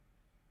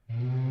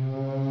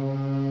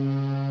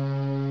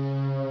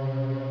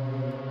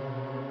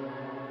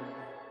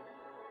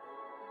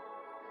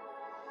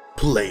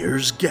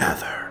players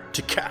gather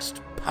to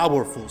cast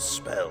powerful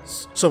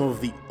spells, some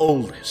of the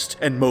oldest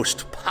and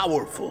most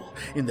powerful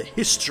in the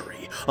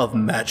history of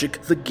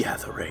Magic the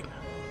Gathering.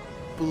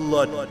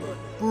 Blood,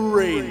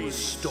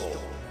 Brainstorm,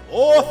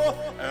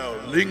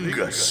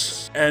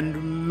 Erlingus,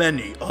 and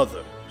many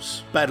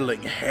others,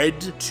 battling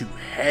head to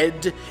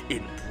head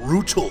in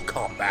brutal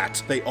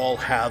combat. They all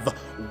have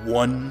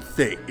one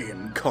thing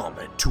in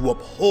common: to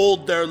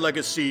uphold their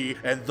legacy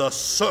and the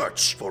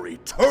search for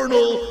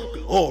eternal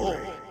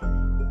glory.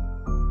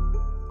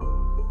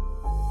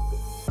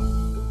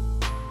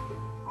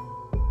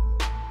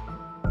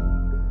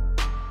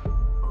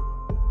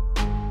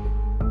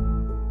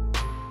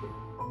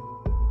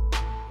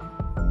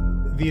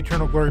 The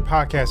Eternal Glory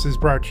podcast is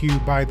brought to you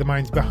by the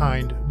minds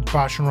behind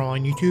Bosch and Roll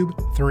on YouTube,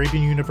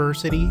 Thraben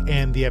University,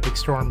 and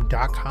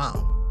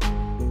theepicstorm.com.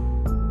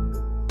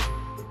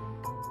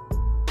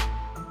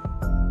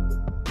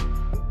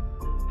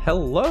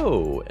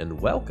 Hello,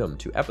 and welcome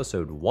to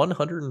episode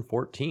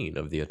 114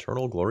 of the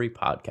Eternal Glory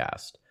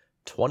podcast,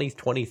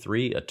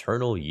 2023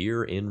 Eternal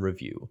Year in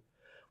Review.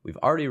 We've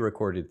already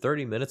recorded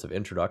 30 minutes of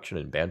introduction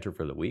and banter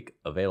for the week,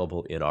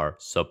 available in our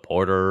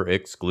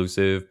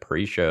supporter-exclusive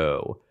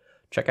pre-show.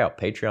 Check out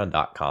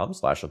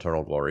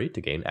patreon.com/eternalglory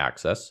to gain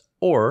access,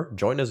 or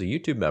join as a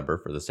YouTube member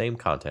for the same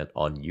content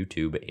on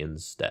YouTube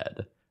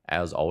instead.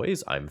 As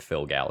always, I'm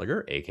Phil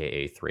Gallagher,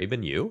 aka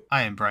Thraben U.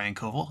 I am Bryant,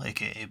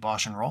 aka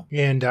Bosch and Roll.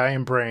 And I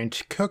am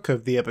Bryant Cook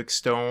of the Epic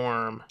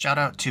Storm. Shout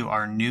out to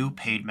our new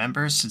paid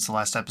members. Since the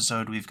last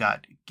episode, we've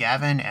got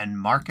Gavin and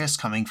Marcus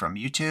coming from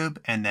YouTube,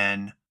 and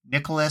then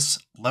Nicholas,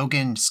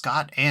 Logan,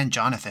 Scott, and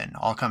Jonathan,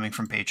 all coming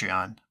from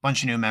Patreon.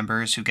 Bunch of new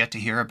members who get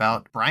to hear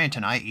about Bryant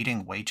and I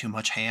eating way too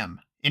much ham.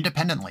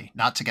 Independently,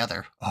 not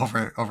together,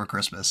 over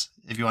Christmas.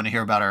 If you want to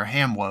hear about our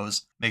ham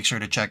woes, make sure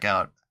to check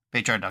out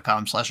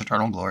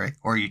patreon.com/eternalglory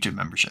or YouTube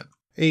membership.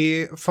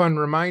 A fun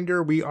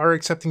reminder, we are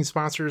accepting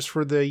sponsors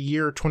for the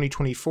year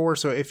 2024,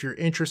 so if you're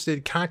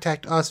interested,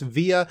 contact us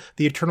via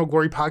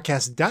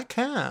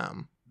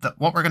theeternalglorypodcast.com.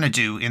 What we're going to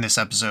do in this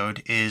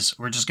episode is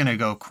we're just going to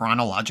go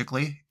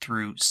chronologically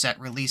through set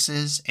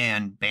releases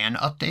and ban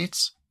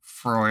updates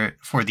for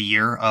the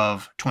year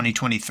of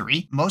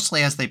 2023,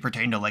 mostly as they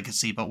pertain to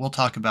Legacy, but we'll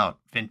talk about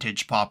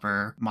Vintage,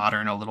 Pauper,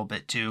 Modern a little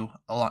bit too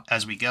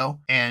as we go.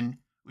 And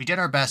we did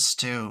our best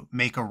to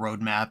make a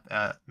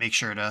roadmap, make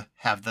sure to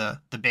have the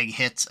big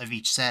hits of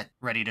each set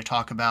ready to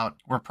talk about.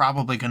 We're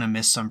probably going to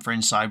miss some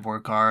Fringe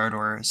Sideboard card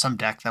or some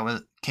deck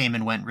that came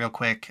and went real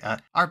quick.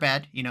 Our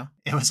bad,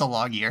 it was a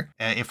long year.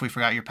 If we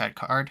forgot your pet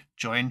card,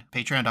 join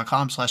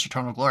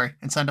patreon.com/eternalglory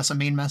and send us a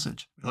mean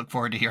message. We look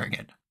forward to hearing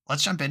it.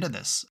 Let's jump into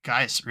this.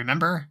 Guys,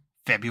 remember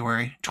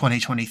February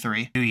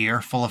 2023, new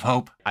year, full of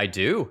hope? I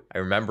do. I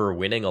remember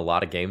winning a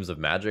lot of games of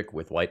Magic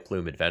with White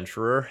Plume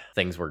Adventurer.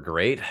 Things were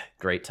great.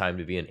 Great time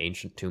to be an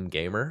Ancient Tomb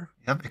gamer.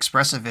 Yep,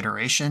 expressive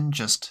iteration,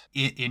 just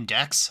in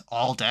decks,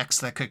 all decks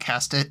that could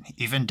cast it,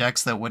 even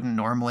decks that wouldn't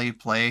normally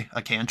play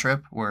a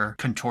cantrip were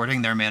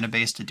contorting their mana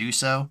base to do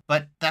so.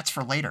 But that's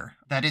for later.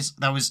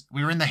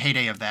 We were in the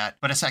heyday of that,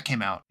 but a set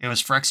came out. It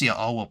was Phyrexia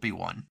All Will Be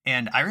One.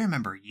 And I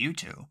remember you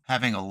two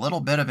having a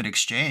little bit of an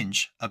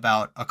exchange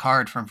about a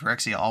card from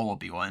Phyrexia All Will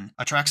Be One,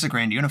 Atraxa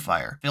Grand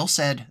Unifier. Phil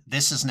said,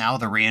 "This is now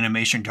the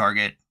reanimation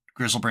target.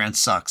 Griselbrand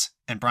sucks."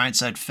 And Bryant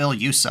said, "Phil,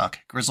 you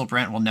suck.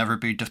 Griselbrand will never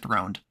be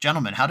dethroned."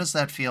 Gentlemen, how does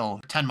that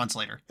feel 10 months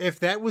later? If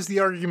that was the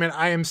argument,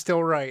 I am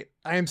still right.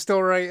 I am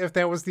still right if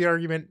that was the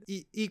argument.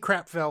 Eat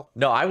crap, Phil.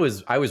 No, I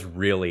was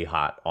really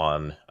hot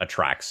on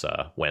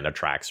Atraxa when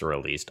Atraxa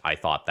released. I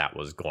thought that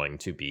was going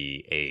to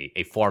be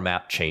a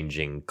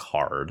format-changing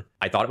card.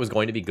 I thought it was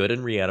going to be good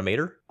in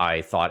Reanimator.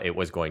 I thought it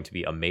was going to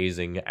be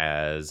amazing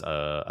as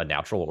a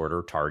natural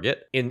order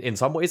target. In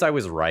some ways, I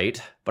was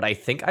right, but I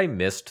think I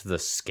missed the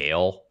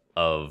scale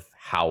of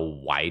how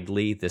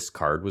widely this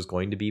card was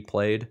going to be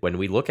played. When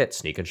we look at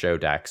Sneak and Show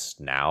decks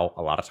now,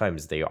 a lot of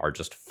times they are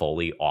just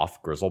fully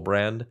off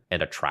Griselbrand,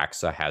 and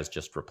Atraxa has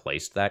just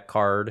replaced that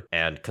card.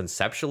 And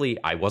conceptually,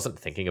 I wasn't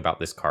thinking about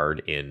this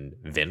card in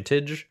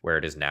Vintage, where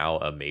it is now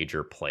a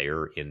major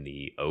player in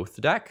the Oath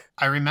deck.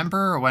 I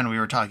remember when we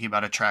were talking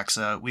about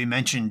Atraxa, we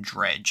mentioned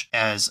Dredge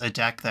as a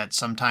deck that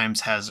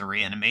sometimes has a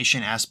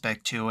reanimation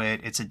aspect to it.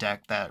 It's a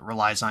deck that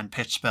relies on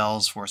pitch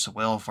spells, Force of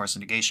Will, Force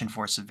of Negation,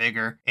 Force of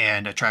Vigor,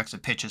 and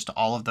Atraxa pitches to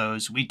all of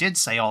those. We did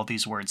say all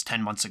these words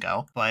 10 months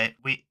ago, but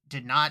we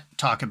did not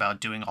talk about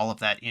doing all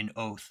of that in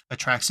Oath.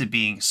 Atraxa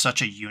being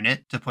such a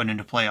unit to put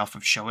into play off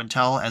of Show and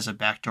Tell as a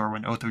backdoor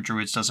when Oath of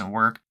Druids doesn't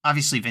work.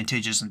 Obviously,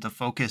 Vintage isn't the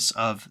focus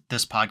of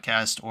this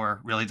podcast, or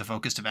really the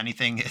focus of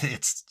anything.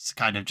 It's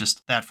kind of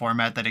just that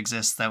format that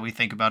exists that we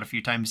think about a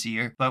few times a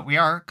year. But we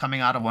are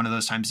coming out of one of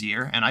those times a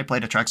year, and I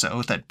played Atraxa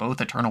Oath at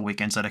both Eternal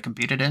weekends that I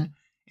competed in,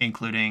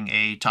 including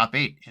a top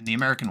 8 in the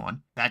American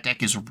one. That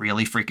deck is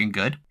really freaking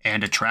good,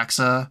 and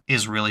Atraxa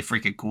is really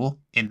freaking cool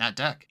in that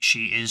deck.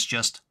 She is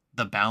just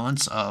the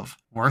balance of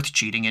worth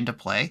cheating into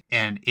play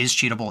and is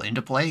cheatable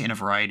into play in a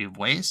variety of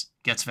ways.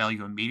 gets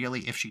value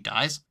immediately if she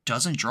dies,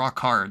 doesn't draw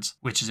cards,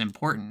 which is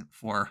important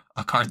for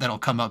a card that'll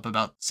come up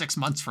about 6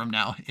 months from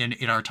now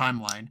in our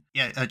timeline.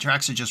 Yeah,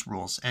 Atraxa just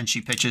rules, and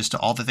she pitches to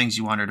all the things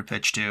you want her to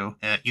pitch to.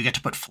 You get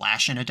to put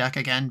Flash in a deck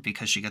again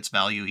because she gets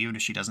value even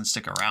if she doesn't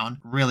stick around.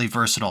 Really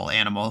versatile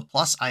animal.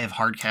 Plus, I have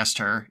hardcast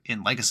her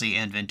in Legacy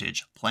and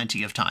Vintage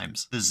plenty of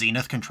times. The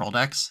Zenith control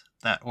decks,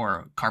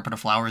 or Carpet of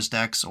Flowers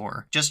decks,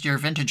 or just your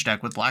Vintage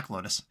deck with Black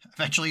Lotus.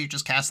 Eventually, you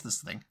just cast this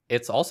thing.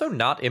 It's also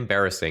not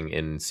embarrassing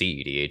in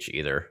CEDH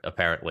either.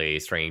 Apparently,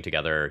 stringing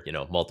together,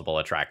 multiple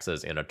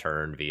Atraxas in a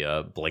turn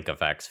via blink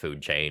effects,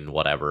 food chain,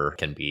 whatever,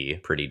 can be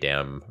pretty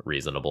damn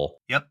reasonable.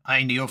 Yep,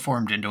 I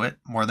neoformed into it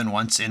more than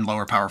once in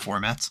lower power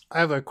formats. I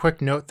have a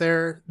quick note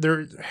there.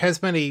 There has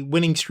been a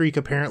winning streak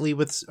apparently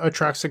with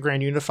Atraxa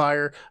Grand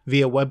Unifier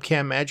via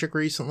webcam magic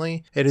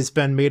recently. It has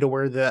been made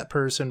aware that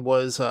person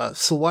was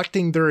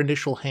selecting their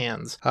initial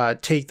hands.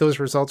 Take those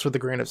results with a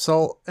grain of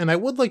salt. And I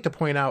would like to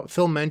point out,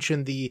 Phil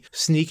mentioned the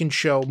Sneak and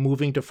Show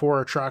moving to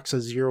 4 Atraxa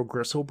Zero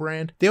Gristle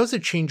brand. That was a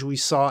change we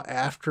saw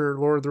after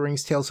Lord of the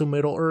Rings Tales of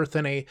Middle-earth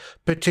and a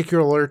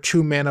particular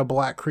 2-mana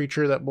black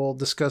creature that we'll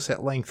discuss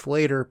at length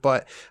later,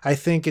 but I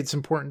think it's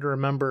important to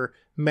remember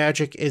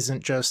Magic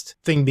isn't just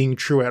thing being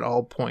true at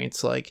all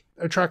points. Like,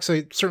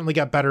 Atraxa certainly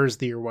got better as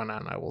the year went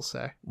on, I will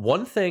say.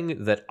 One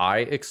thing that I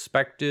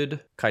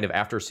expected kind of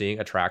after seeing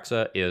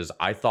Atraxa is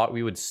I thought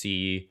we would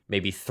see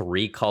maybe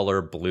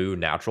 3-color blue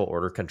natural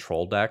order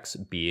control decks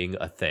being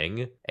a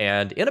thing.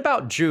 And in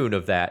about June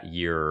of that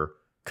year,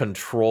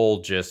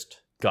 Control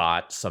just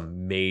got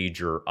some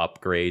major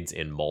upgrades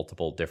in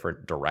multiple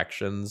different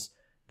directions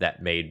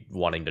that made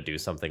wanting to do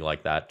something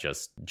like that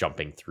just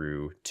jumping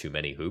through too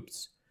many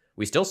hoops.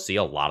 We still see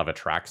a lot of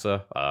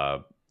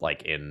Atraxa,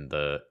 like in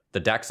the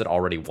decks that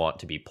already want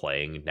to be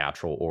playing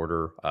natural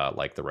order,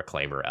 like the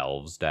Reclaimer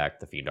Elves deck,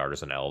 the Fiend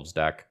Artisan Elves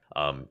deck.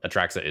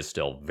 Atraxa is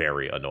still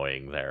very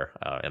annoying there,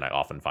 and I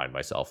often find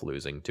myself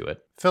losing to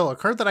it. Phil, a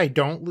card that I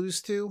don't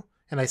lose to,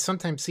 and I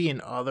sometimes see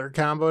in other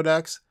combo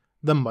decks,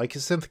 the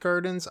Mycosynth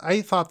Gardens.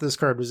 I thought this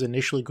card was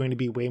initially going to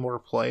be way more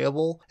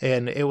playable,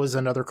 and it was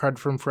another card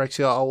from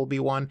Phyrexia All Will Be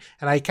One,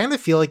 and I kind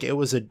of feel like it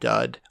was a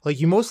dud. Like,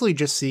 you mostly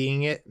just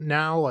seeing it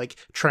now, like,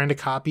 trying to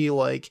copy,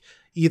 like,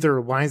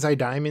 either Lion's Eye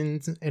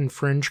Diamonds and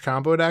Fringe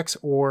combo decks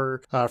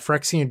or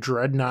Phyrexian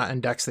Dreadnought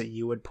and decks that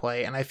you would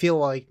play, and I feel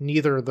like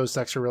neither of those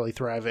decks are really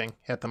thriving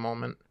at the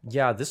moment.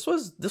 Yeah, this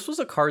was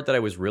a card that I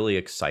was really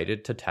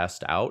excited to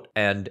test out,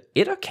 and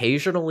it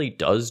occasionally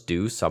does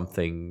do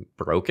something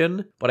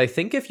broken, but I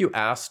think if you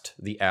asked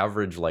the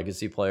average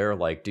Legacy player,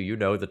 like, do you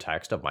know the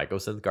text of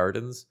Mycosynth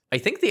Gardens? I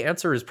think the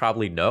answer is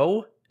probably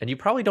no, and you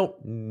probably don't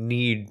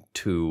need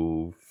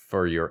to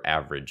for your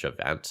average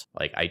event.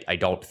 Like, I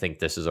don't think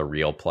this is a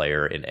real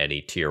player in any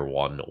tier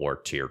 1 or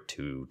tier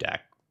 2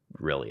 deck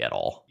really at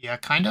all. Yeah,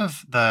 kind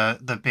of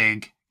the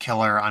big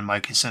killer on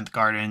Mycosynth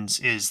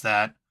Gardens is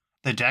that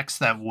the decks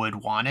that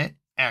would want it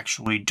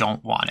actually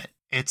don't want it.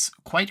 It's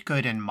quite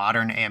good in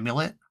Modern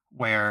Amulet,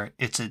 where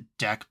it's a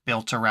deck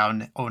built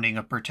around owning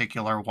a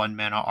particular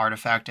 1-mana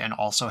artifact and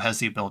also has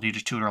the ability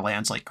to tutor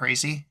lands like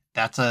crazy.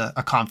 That's a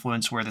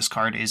confluence where this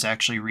card is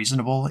actually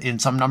reasonable in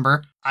some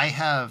number. I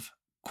have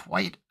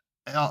quite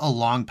a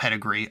long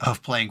pedigree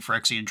of playing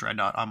Phyrexian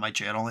Dreadnought on my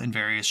channel in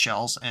various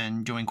shells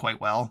and doing quite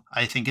well.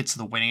 I think it's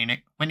the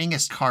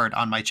winningest card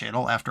on my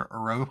channel after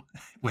Uro,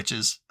 which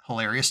is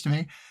hilarious to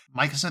me.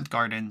 Mycosynth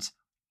Gardens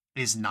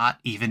is not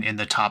even in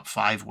the top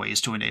 5 ways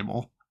to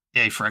enable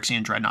a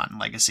Phyrexian Dreadnought in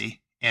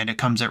Legacy, and it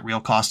comes at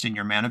real cost in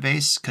your mana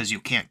base because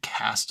you can't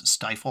cast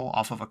Stifle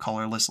off of a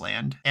colorless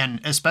land. And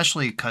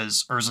especially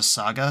because Urza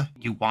Saga,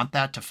 you want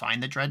that to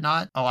find the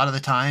Dreadnought a lot of the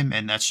time,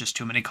 and that's just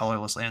too many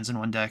colorless lands in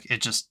one deck.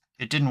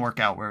 It didn't work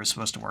out where it was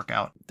supposed to work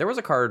out. There was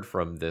a card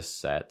from this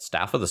set,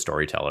 Staff of the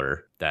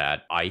Storyteller,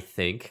 that I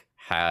think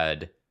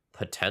had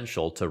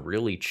potential to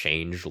really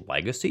change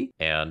Legacy.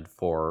 And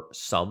for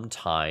some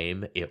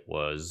time, it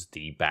was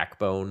the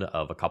backbone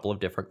of a couple of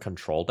different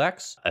control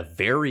decks. A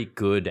very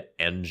good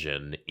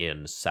engine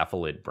in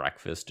Cephalid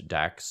Breakfast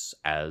decks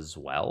as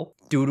well.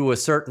 Due to a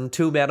certain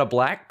 2-mana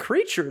black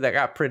creature that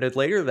got printed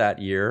later that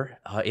year,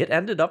 it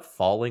ended up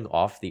falling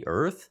off the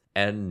earth.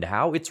 And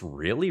now it's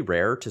really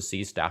rare to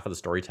see Staff of the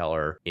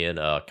Storyteller in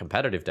a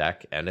competitive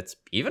deck, and it's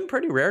even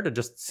pretty rare to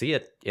just see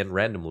it in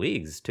random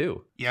leagues,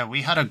 too. Yeah,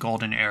 we had a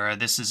golden era.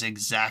 This is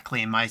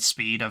exactly my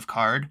speed of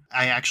card.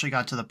 I actually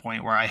got to the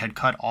point where I had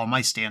cut all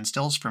my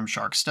standstills from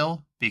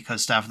Sharkstill,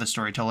 because Staff of the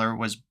Storyteller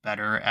was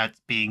better at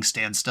being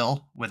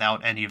standstill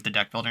without any of the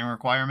deck building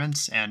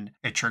requirements, and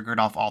it triggered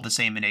off all the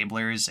same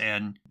enablers,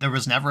 and there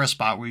was never a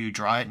spot where you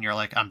draw it and you're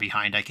like, I'm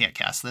behind, I can't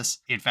cast this.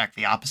 In fact,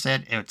 the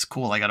opposite. It's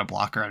cool, I got a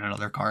blocker and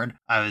another card.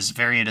 I was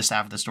very into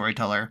Staff of the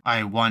Storyteller.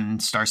 I won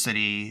Star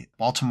City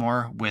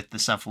Baltimore with the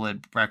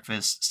Cephalid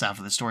Breakfast Staff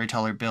of the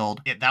Storyteller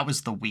build. That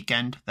was the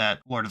weekend that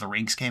Lord of the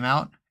Rings came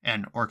out,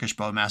 and Orcish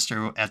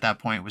Bowmaster at that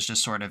point was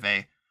just sort of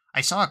I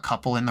saw a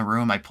couple in the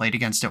room. I played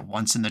against it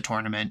once in the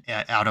tournament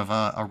out of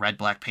a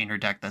red-black painter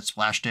deck that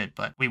splashed it,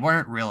 but we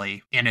weren't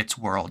really in its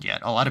world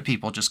yet. A lot of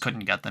people just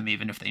couldn't get them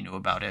even if they knew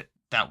about it.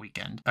 that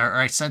weekend. Or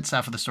I sent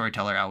Staff of the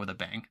Storyteller out with a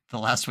bang. The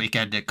last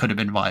weekend, it could have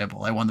been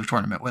viable. I won the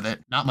tournament with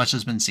it. Not much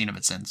has been seen of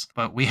it since,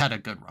 but we had a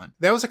good run.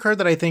 That was a card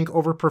that I think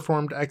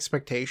overperformed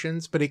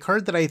expectations, but a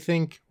card that I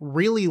think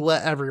really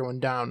let everyone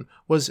down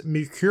was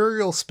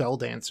Mercurial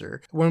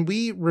Spelldancer. When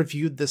we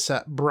reviewed the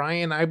set,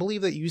 Brian, I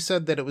believe that you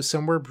said that it was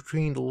somewhere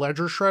between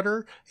Ledger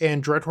Shredder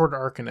and Dreadhorde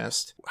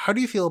Arcanist. How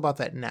do you feel about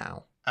that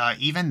now?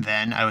 Even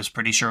then, I was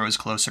pretty sure it was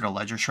closer to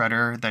Ledger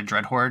Shredder than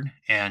Dreadhorde,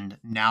 and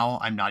now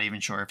I'm not even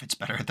sure if it's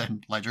better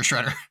than Ledger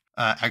Shredder,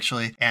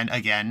 actually. And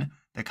again,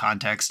 the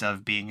context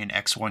of being an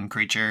X1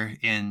 creature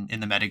in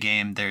the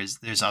metagame,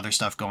 there's other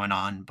stuff going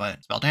on,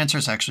 but Spelldancer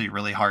is actually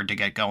really hard to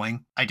get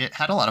going.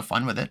 Had a lot of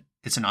fun with it.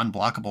 It's an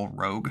unblockable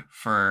rogue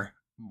for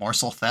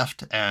Morsel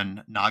Theft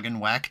and Noggin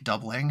Whack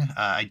doubling.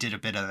 I did a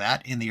bit of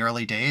that in the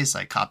early days.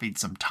 I copied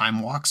some time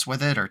walks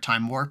with it, or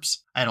time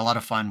warps. I had a lot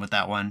of fun with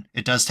that one.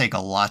 It does take a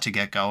lot to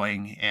get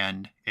going,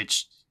 and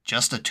it's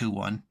just a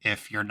 2-1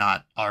 if you're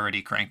not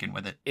already cranking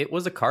with it. It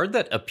was a card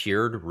that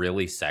appeared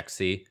really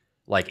sexy.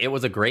 Like, it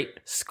was a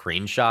great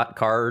screenshot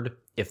card,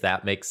 if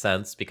that makes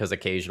sense, because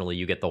occasionally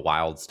you get the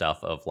wild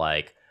stuff of,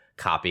 like,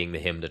 copying the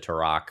Hymn to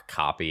Turok,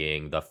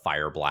 copying the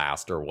Fire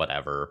Blast or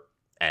whatever,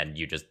 and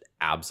you just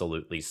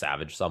absolutely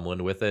savage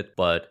someone with it.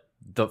 But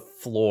the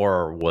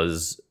floor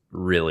was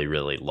really,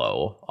 really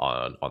low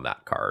on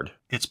that card.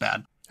 It's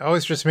bad. It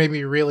always just made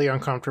me really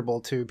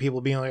uncomfortable, too.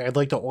 People being like, I'd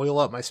like to oil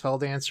up my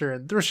Spelldancer,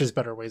 and there's just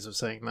better ways of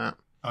saying that.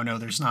 Oh, no,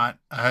 there's not.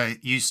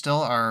 You still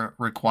are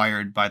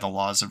required by the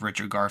laws of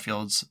Richard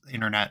Garfield's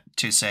internet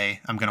to say,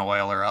 I'm going to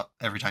oil her up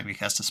every time you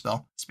cast a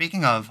spell.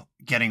 Speaking of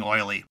getting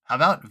oily, how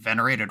about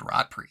Venerated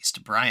Rot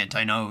Priest? Bryant,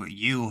 I know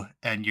you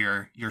and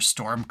your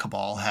Storm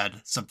Cabal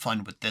had some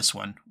fun with this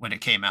one when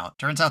it came out.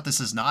 Turns out this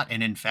is not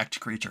an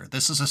infect creature.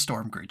 This is a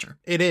storm creature.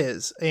 It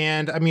is.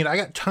 And I mean, I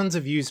got tons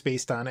of views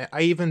based on it.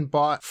 I even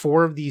bought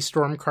 4 of the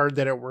Storm card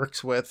that it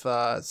works with.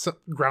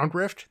 Ground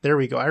Rift. There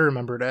we go. I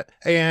remembered it.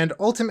 And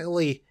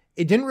ultimately,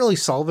 it didn't really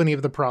solve any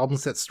of the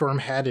problems that Storm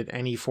had in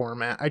any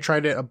format. I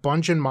tried it a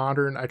bunch in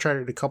Modern, I tried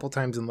it a couple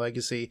times in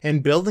Legacy,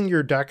 and building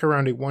your deck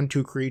around a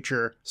 1-2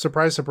 creature,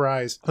 surprise,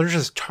 surprise, there's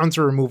just tons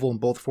of removal in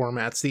both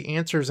formats. The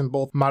answers in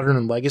both Modern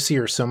and Legacy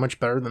are so much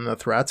better than the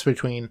threats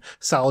between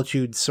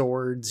Solitude,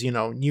 Swords,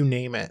 you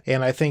name it.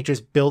 And I think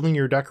just building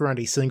your deck around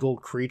a single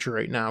creature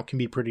right now can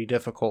be pretty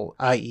difficult,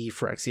 i.e.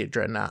 Phyrexia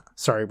Dreadnought.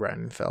 Sorry,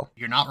 Brian and Phil.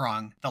 You're not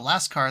wrong. The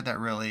last card that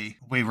really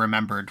we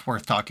remembered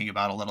worth talking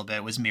about a little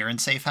bit was Mirren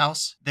Safe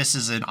House. This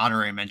is an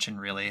honorary mention,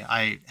 really.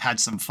 I had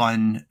some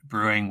fun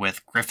brewing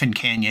with Griffin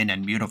Canyon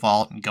and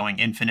Mutavault and going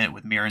infinite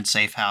with Mirren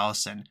Safe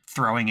House and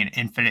throwing an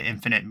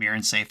infinite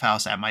Mirren Safe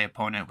House at my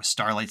opponent with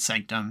Starlight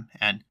Sanctum.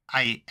 And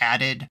I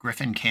added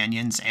Griffin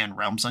Canyons and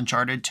Realms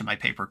Uncharted to my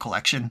paper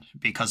collection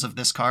because of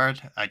this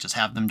card. I just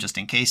have them just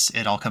in case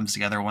it all comes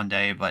together one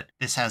day, but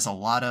this has a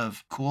lot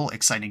of cool,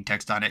 exciting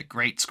text on it.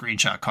 Great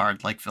screenshot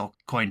card, like Phil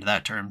coined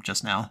that term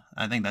just now.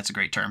 I think that's a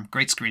great term.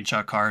 Great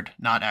screenshot card,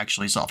 not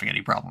actually solving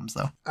any problems,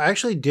 though. I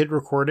actually did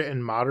record it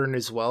in Modern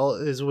as well.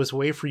 It was a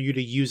way for you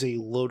to use a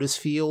Lotus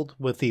Field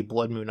with a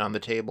Blood Moon on the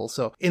table.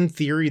 So in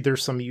theory,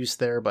 there's some use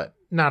there, but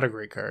not a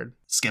great card.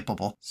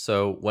 Skippable.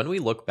 So when we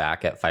look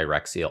back at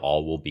Phyrexia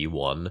All Will Be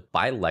One,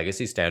 by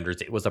Legacy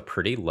standards, it was a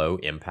pretty low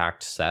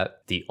impact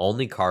set. The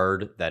only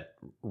card that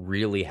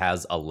really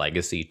has a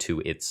legacy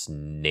to its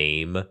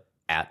name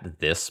at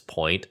this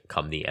point,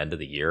 come the end of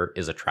the year,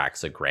 is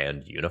Atraxa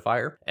Grand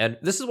Unifier. And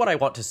this is what I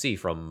want to see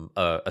from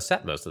a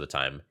set most of the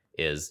time.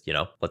 Is,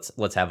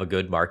 let's have a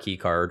good marquee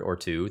card or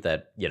two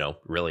that,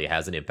 really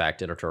has an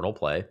impact in Eternal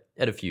play,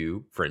 and a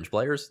few fringe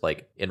players.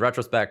 Like, in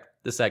retrospect,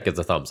 this set gets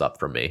a thumbs up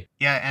from me.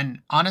 Yeah, and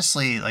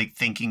honestly, like,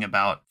 thinking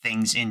about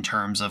things in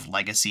terms of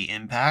legacy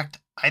impact,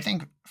 I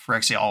think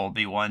Phyrexia All Will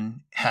Be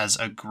One has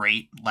a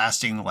great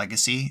lasting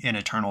legacy in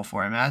Eternal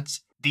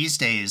formats. These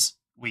days,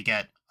 we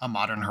get a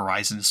Modern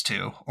Horizons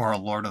 2 or a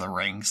Lord of the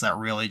Rings that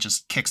really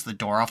just kicks the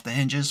door off the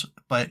hinges,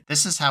 but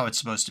this is how it's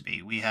supposed to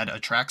be. We had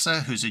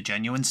Atraxa, who's a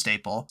genuine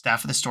staple,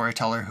 Staff of the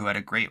Storyteller, who had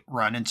a great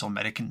run until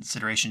meta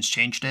considerations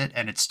changed it,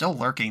 and it's still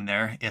lurking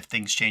there if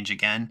things change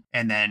again,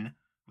 and then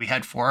we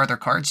had 4 other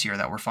cards here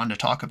that were fun to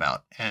talk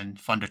about and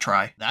fun to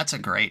try. That's a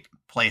great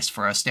place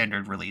for a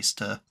standard release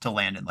to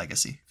land in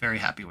Legacy. Very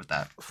happy with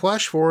that.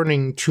 Flash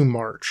forwarding to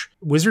March,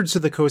 Wizards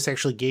of the Coast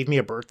actually gave me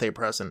a birthday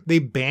present. They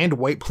banned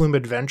White Plume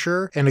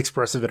Adventure and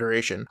Expressive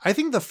Iteration. I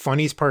think the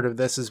funniest part of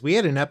this is we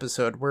had an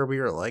episode where we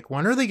were like,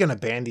 when are they going to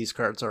ban these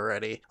cards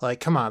already?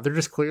 Like, come on, they're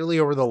just clearly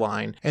over the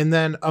line. And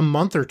then a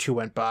month or 2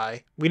 went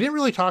by. We didn't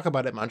really talk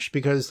about it much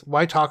because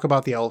why talk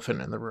about the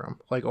elephant in the room?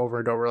 Like, over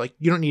and over. Like,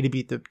 you don't need to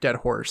beat the dead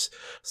horse.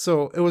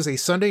 So it was a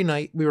Sunday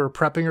night. We were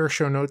prepping our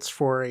show notes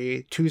for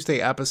a Tuesday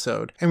episode.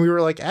 episode. And we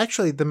were like,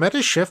 actually, the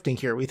meta's shifting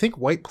here. We think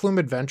White Plume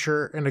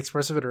Adventure and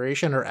Expressive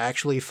Iteration are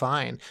actually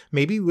fine.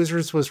 Maybe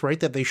Wizards was right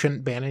that they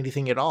shouldn't ban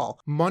anything at all.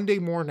 Monday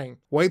morning,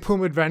 White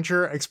Plume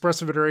Adventure,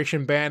 Expressive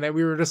Iteration banned, and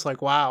we were just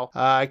like, wow,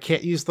 I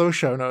can't use those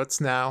show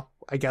notes now.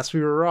 I guess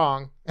we were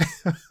wrong.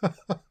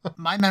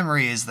 My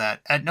memory is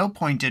that at no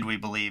point did we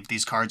believe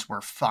these cards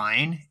were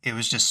fine. It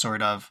was just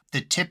sort of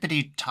the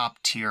tippity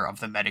top tier of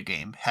the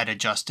metagame had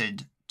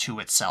adjusted to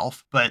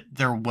itself, but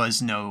there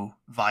was no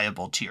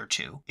viable tier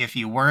 2. If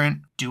you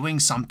weren't doing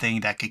something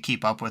that could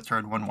keep up with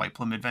Turn 1 White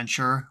Plume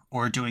Adventure,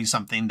 or doing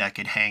something that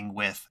could hang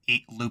with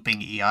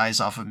looping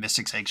EIs off of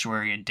Mystic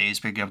Sanctuary and Days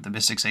picking up the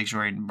Mystic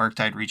Sanctuary and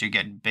Murktide Region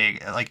getting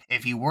big, like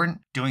if you weren't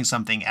doing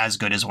something as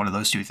good as one of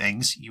those two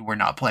things, you were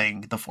not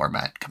playing the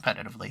format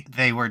competitively.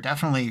 They were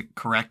definitely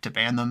correct to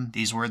ban them.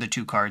 These were the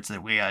two cards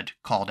that we had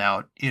called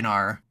out in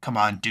our come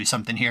on, do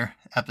something here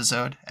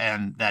episode,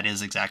 and that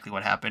is exactly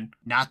what happened.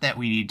 Not that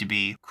we need to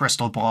be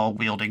crystal ball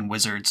wielding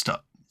wizards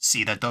to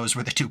see that those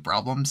were the two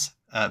problems,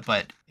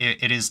 but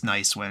it is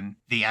nice when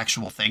the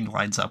actual thing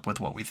lines up with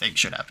what we think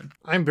should happen.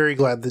 I'm very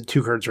glad the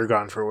two cards are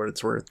gone for what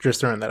it's worth.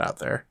 Just throwing that out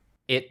there.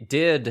 It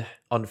did,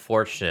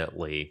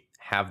 unfortunately,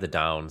 have the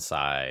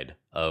downside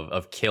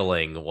of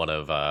killing one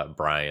of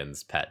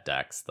Brian's pet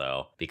decks,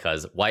 though,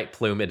 because White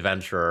Plume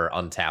Adventurer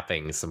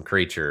untapping some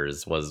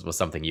creatures was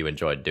something you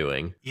enjoyed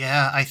doing.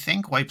 Yeah, I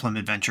think White Plume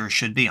Adventurer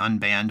should be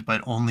unbanned,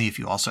 but only if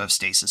you also have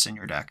Stasis in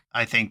your deck.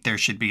 I think there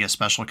should be a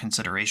special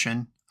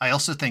consideration. I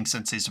also think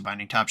Sensei's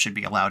Binding Top should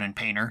be allowed in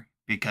Painter,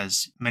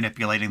 because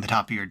manipulating the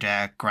top of your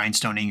deck,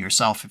 grindstoning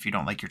yourself if you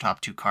don't like your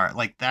top two card,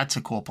 like that's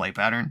a cool play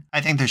pattern.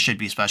 I think there should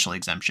be special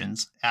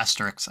exemptions,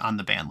 asterisks on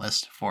the ban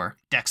list for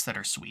decks that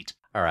are sweet.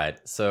 All right,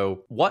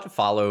 so what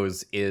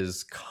follows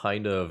is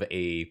kind of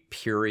a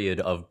period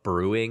of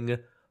brewing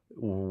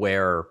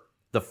where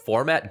the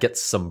format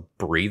gets some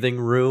breathing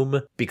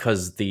room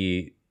because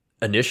the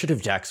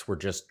initiative decks were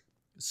just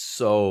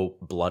so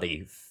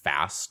bloody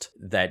fast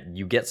that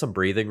you get some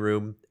breathing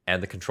room,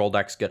 and the control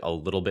decks get a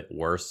little bit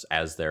worse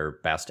as their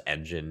best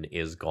engine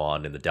is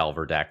gone, and the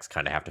Delver decks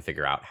kind of have to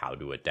figure out how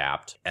to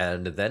adapt.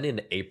 And then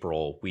in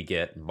April, we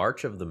get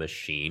March of the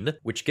Machine,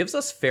 which gives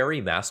us Fairy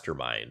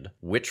Mastermind,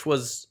 which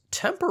was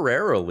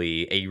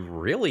temporarily a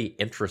really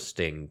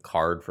interesting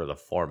card for the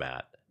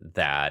format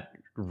that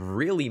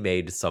really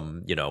made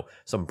some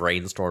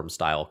brainstorm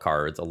style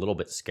cards a little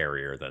bit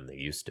scarier than they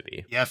used to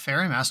be. Yeah,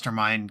 Fairy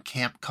Mastermind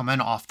camp coming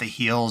off the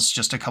heels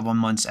just a couple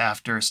months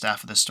after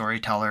Staff of the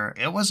Storyteller.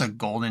 It was a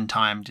golden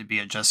time to be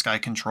a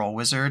Jeskai Control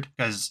wizard,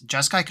 because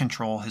Jeskai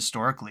Control,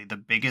 historically, the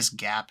biggest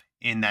gap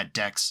in that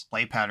deck's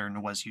play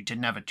pattern was you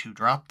didn't have a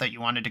 2-drop that you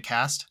wanted to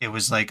cast. It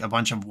was like a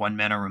bunch of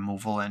 1-mana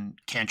removal and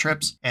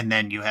cantrips, and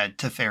then you had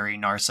Teferi,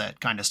 Narset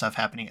kind of stuff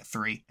happening at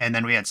 3. And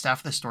then we had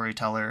Staff of the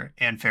Storyteller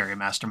and Fairy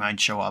Mastermind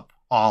show up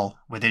all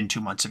within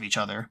 2 months of each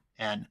other.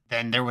 And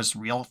then there was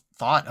real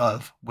thought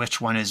of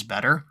which one is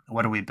better.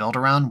 What do we build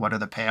around? What are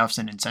the payoffs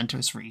and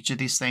incentives for each of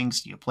these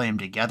things? You play them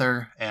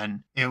together.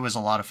 And it was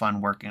a lot of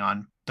fun working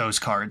on those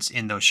cards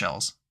in those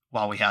shells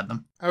while we had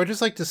them. I would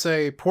just like to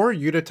say, poor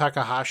Yuta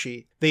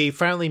Takahashi. They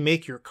finally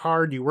make your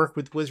card, you work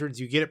with Wizards,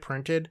 you get it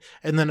printed,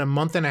 and then a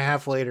month and a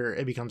half later,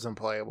 it becomes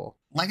unplayable.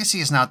 Legacy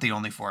is not the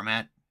only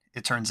format,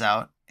 it turns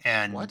out.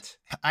 And what?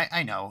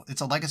 I know it's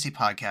a Legacy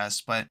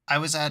podcast, but I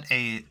was at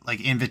a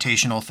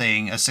invitational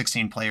thing, a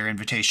 16-player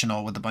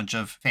invitational with a bunch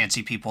of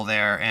fancy people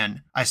there,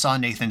 and I saw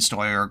Nathan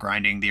Stoyer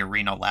grinding the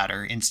arena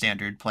ladder in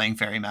Standard playing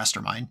Fairy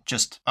Mastermind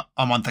just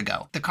a month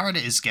ago. The card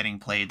is getting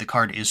played. The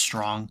card is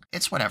strong.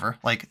 It's whatever.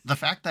 The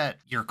fact that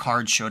your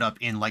card showed up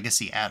in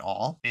Legacy at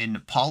all,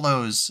 in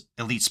Paulo's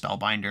Elite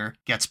Spellbinder,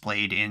 gets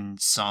played in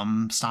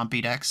some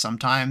Stompy decks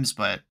sometimes,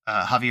 but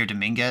Javier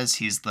Dominguez,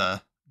 he's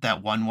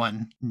that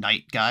 1/1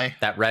 knight guy.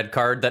 That red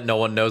card that no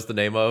one knows the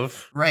name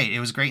of. Right. It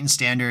was great in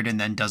Standard and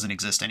then doesn't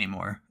exist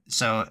anymore.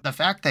 So the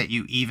fact that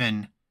you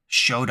even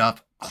showed up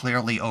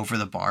clearly over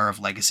the bar of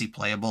Legacy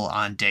playable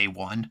on day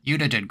one,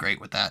 Yuta did great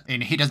with that.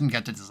 And he doesn't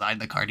get to design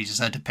the card. He just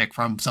had to pick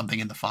from something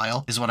in the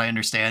file, is what I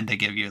understand. They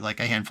give you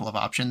a handful of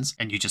options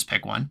and you just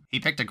pick one. He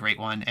picked a great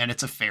one, and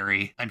it's a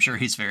fairy. I'm sure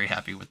he's very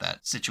happy with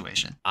that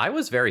situation. I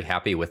was very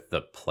happy with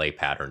the play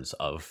patterns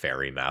of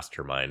Fairy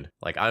Mastermind.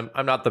 I'm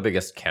not the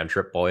biggest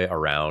cantrip boy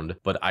around,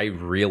 but I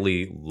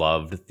really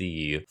loved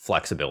the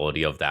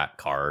flexibility of that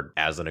card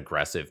as an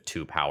aggressive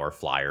 2-power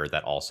flyer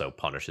that also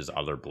punishes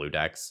other blue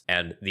decks.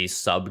 And the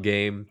sub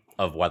game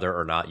of whether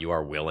or not you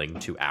are willing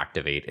to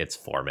activate its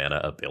 4-mana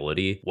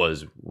ability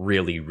was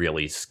really,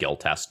 really skill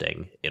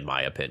testing, in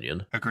my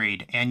opinion.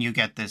 Agreed. And you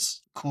get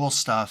this cool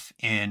stuff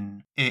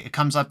it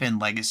comes up in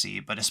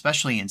Legacy, but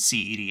especially in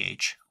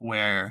CEDH,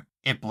 where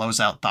it blows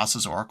out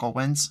Thassa's Oracle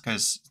Winds,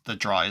 because the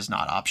draw is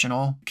not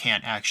optional.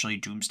 Can't actually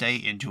Doomsday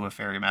into a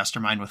Fairy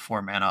Mastermind with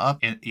 4 mana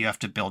up. You have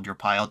to build your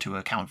pile to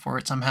account for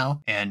it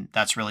somehow, and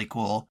that's really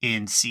cool.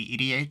 In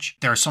CEDH,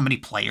 there are so many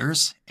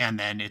players, and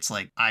then it's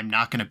I'm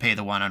not going to pay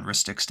the one on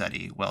Rhystic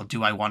Study. Well,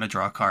 do I want to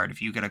draw a card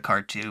if you get a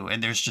card too?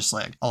 And there's just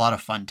a lot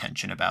of fun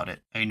tension about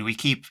it. I mean, we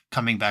keep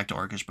coming back to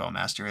Orcish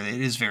Bowmaster.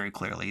 It is very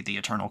clearly the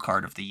eternal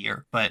card of the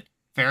year, but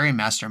Fairy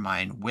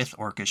Mastermind with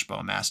Orcish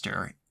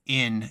Bowmaster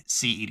in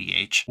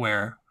CEDH,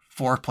 where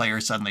 4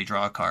 players suddenly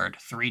draw a card,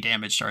 3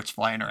 damage starts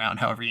flying around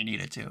however you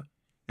need it to.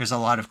 There's a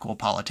lot of cool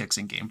politics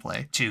and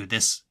gameplay to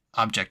this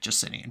object just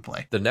sitting in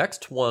play. The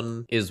next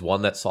one is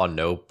one that saw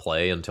no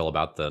play until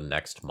about the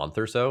next month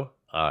or so.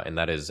 And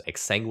that is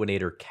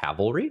Exsanguinator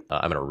Cavalry.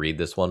 I'm going to read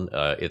this one.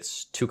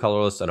 It's 2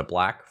 colorless and a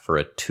black for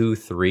a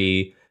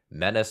 2/3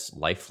 Menace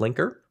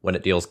Lifelinker. When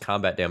it deals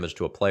combat damage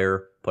to a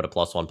player, put a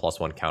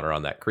 +1/+1 counter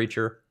on that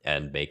creature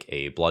and make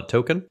a blood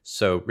token.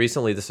 So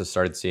recently this has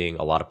started seeing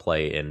a lot of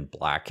play in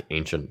black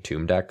Ancient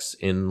Tomb decks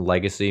in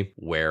Legacy,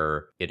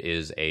 where it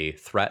is a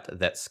threat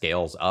that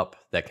scales up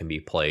that can be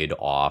played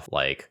off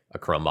like a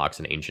Chrome Box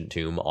and Ancient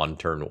Tomb on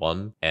turn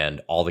 1.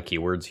 And all the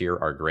keywords here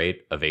are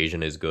great.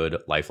 Evasion is good,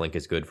 Lifelink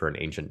is good for an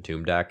Ancient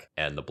Tomb deck,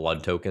 and the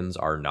blood tokens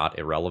are not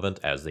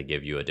irrelevant as they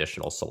give you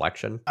additional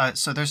selection.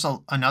 So there's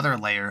another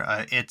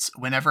layer. It's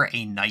whenever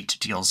a knight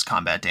deals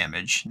combat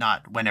damage,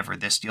 not whenever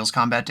this deals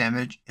combat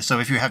damage. So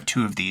if you have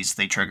 2 of these,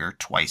 they trigger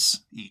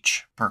twice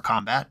each per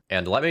combat.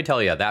 And let me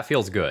tell you, that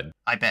feels good.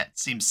 I bet.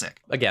 Seems sick.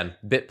 Again,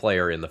 bit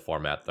player in the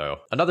format,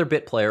 though. Another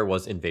bit player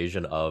was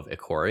Invasion of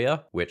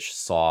Ikoria, which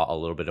saw a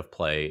little bit of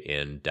play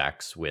in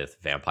decks with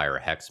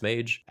Vampire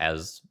Hexmage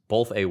as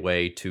both a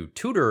way to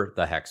tutor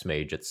the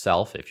Hexmage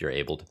itself if you're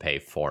able to pay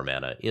 4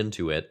 mana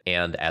into it,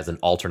 and as an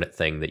alternate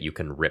thing that you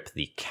can rip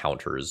the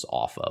counters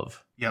off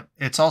of. Yep.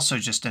 It's also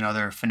just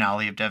another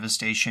finale of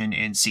devastation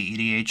in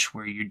CEDH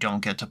where you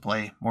don't get to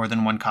play more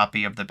than 1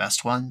 copy of the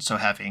best one. So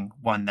having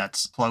one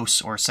that's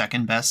close or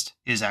second best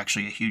is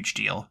actually a huge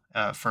deal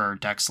for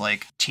decks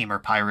like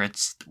Teamer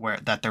Pirates, where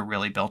that they're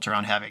really built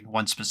around having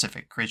one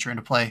specific creature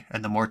into play.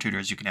 And the more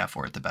tutors you can have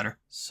for it, the better.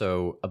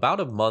 So about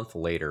a month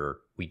later,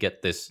 we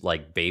get this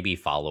like baby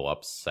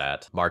follow-up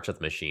set, March of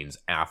the Machines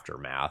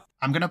Aftermath.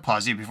 I'm going to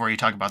pause you before you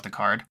talk about the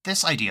card.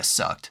 This idea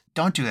sucked.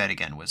 Don't do that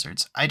again,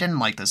 Wizards. I didn't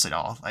like this at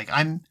all. Like,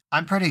 I'm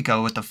pretty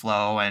go with the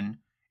flow, and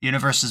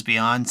Universes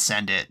Beyond,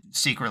 send it.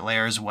 Secret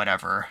Lairs,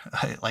 whatever.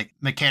 Like,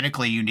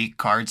 mechanically unique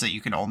cards that you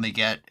can only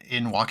get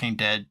in Walking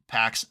Dead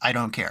packs, I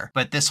don't care.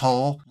 But this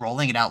whole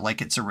rolling it out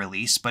like it's a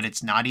release, but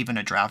it's not even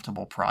a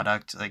draftable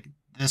product, like,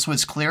 this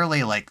was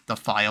clearly like the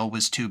file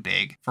was too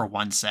big for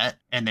one set,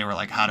 and they were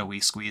like, how do we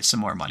squeeze some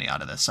more money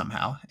out of this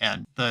somehow?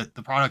 And the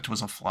product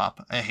was a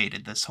flop. I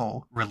hated this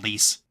whole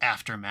release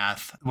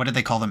aftermath. What did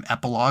they call them?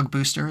 Epilogue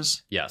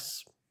boosters?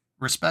 Yes.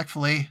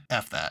 Respectfully,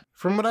 F that.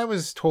 From what I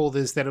was told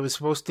is that it was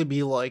supposed to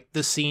be like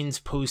the scenes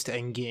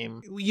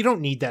post-endgame. You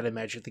don't need that in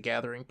Magic the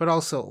Gathering, but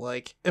also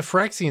like if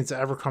Phyrexians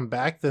ever come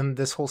back, then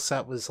this whole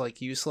set was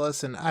like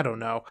useless, and I don't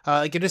know.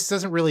 Like it just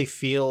doesn't really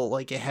feel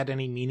like it had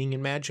any meaning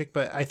in Magic,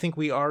 but I think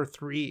we are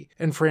 3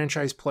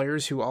 enfranchised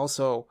players who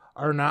also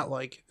are not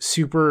like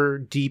super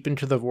deep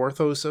into the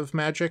Vorthos of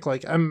Magic.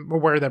 Like I'm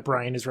aware that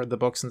Bryant has read the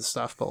books and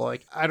stuff, but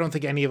like I don't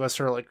think any of us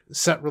are like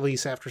set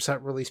release after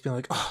set release being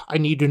like, oh, I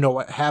need to know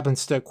what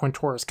happens to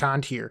Quintoris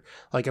Kant here.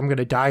 Like I'm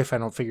gonna die if I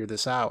don't figure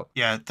this out.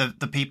 Yeah,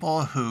 the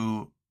people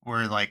who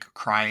were like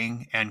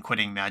crying and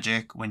quitting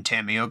Magic when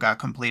Tameo got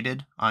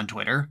completed on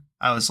Twitter,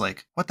 I was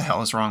like, what the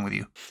hell is wrong with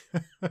you?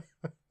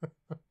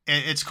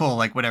 It's cool,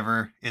 like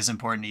whatever is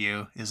important to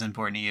you is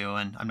important to you,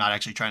 and I'm not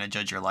actually trying to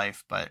judge your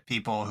life, but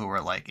people who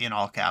were like, in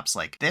all caps,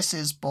 like, this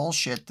is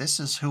bullshit, this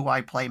is who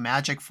I play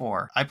Magic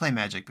for. I play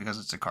Magic because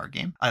it's a card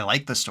game. I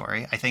like the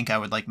story. I think I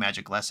would like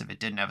Magic less if it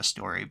didn't have a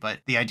story, but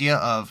the idea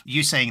of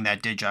you saying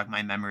that did jog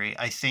my memory.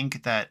 I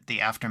think that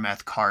the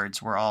Aftermath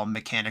cards were all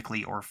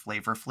mechanically or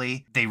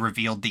flavorfully. They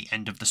revealed the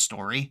end of the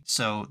story,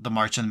 so the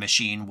March of the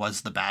Machine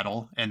was the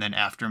battle, and then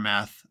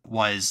Aftermath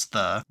was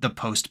the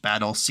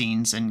post-battle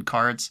scenes and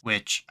cards,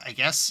 which I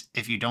guess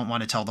if you don't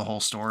want to tell the whole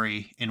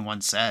story in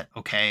one set,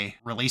 okay,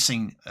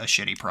 releasing a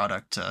shitty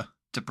product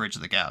to bridge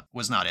the gap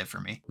was not it for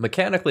me.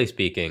 Mechanically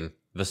speaking,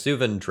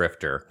 Vesuvan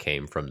Drifter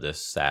came from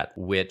this set,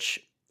 which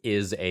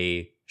is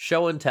a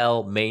show and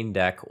tell main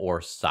deck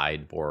or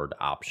sideboard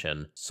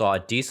option. Saw a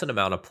decent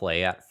amount of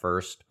play at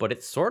first, but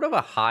it's sort of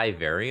a high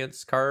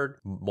variance card,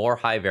 more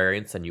high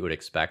variance than you would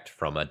expect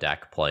from a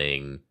deck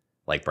playing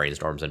like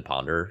Brainstorms and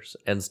Ponders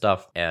and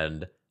stuff.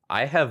 And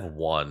I have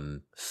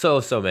won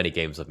so many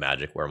games of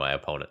Magic where my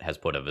opponent has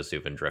put a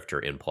Vesuvan Drifter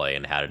in play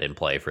and had it in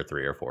play for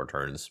 3 or 4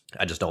 turns.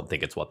 I just don't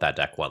think it's what that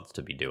deck wants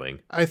to be doing.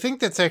 I think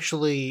that's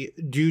actually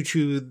due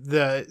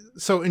to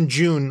so in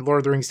June, Lord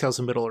of the Rings Tales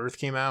of Middle-earth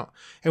came out.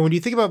 And when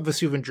you think about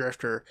Vesuvan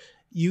Drifter,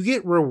 you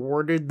get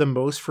rewarded the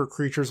most for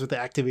creatures with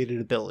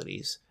activated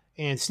abilities.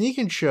 And Sneak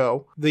and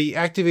Show, the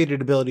activated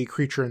ability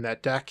creature in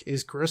that deck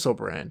is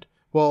Griselbrand.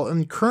 Well, in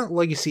the current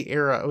Legacy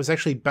era, it was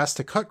actually best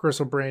to cut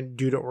Griselbrand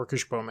due to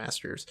Orcish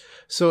Bowmasters.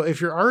 So if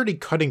you're already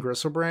cutting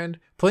Griselbrand,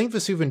 playing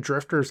Vesuvan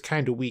Drifter is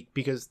kind of weak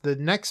because the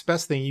next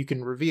best thing you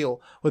can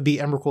reveal would be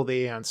Emrakul the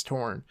Aeon's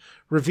Torn.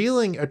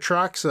 Revealing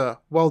Atraxa,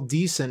 while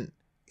decent,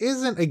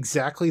 isn't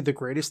exactly the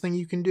greatest thing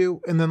you can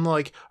do. And then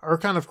like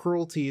Archon of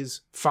Cruelty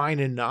is fine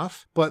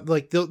enough, but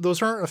like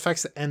those aren't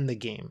effects that end the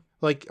game.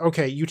 Like,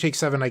 okay, you take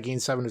 7, I gain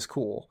 7 is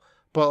cool.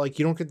 But like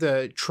you don't get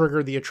to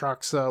trigger the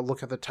Atraxa,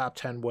 look at the top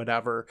 10,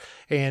 whatever.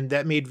 And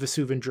that made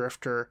Vesuvan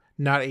Drifter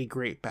not a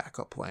great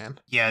backup plan.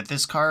 Yeah,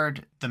 this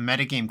card, the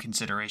metagame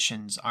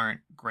considerations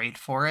aren't great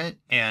for it.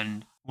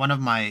 And one of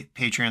my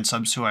Patreon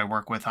subs who I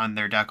work with on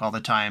their deck all the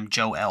time,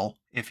 Joe L.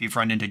 If you've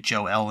run into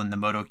Joe L in the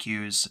Moto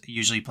queues,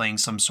 usually playing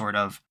some sort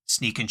of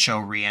sneak and show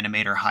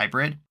reanimator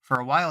hybrid. For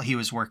a while, he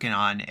was working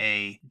on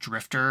a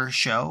Drifter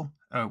show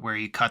where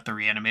he cut the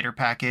reanimator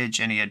package,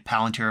 and he had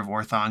Palantir of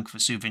Orthonk,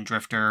 Vesuvian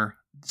Drifter,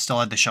 still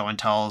had the show and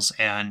tells,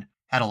 and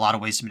had a lot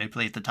of ways to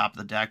manipulate the top of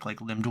the deck, like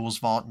Limduel's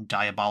Vault and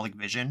Diabolic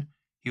Vision.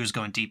 He was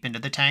going deep into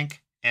the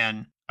tank,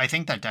 and I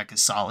think that deck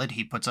is solid.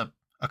 He puts up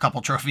a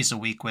couple trophies a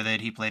week with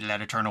it. He played it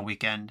at Eternal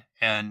Weekend,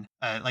 and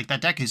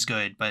that deck is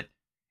good, but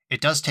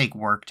it does take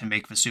work to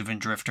make Vesuvian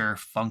Drifter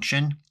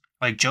function.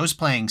 Like, Joe's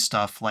playing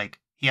stuff like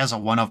he has a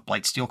 1-of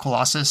Blightsteel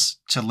Colossus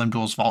to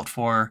Limduel's Vault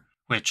 4,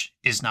 which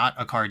is not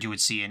a card you would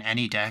see in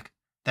any deck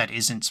that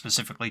isn't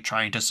specifically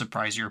trying to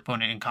surprise your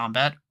opponent in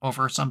combat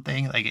over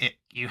something.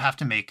 You have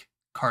to make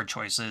card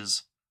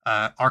choices.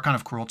 Archon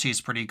of Cruelty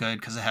is pretty good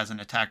because it has an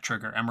attack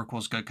trigger.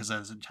 Emrakul's good because it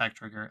has an attack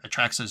trigger.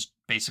 Atraxa's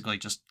basically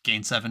just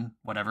gain 7,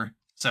 whatever.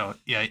 So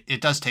yeah,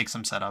 it does take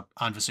some setup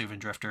on Vesuvian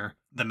Drifter.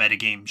 The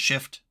metagame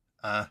shift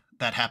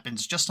that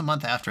happens just a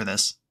month after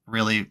this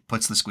really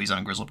puts the squeeze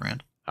on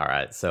Grizzlebrand. All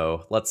right,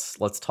 so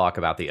let's talk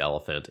about the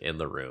elephant in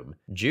the room.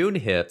 June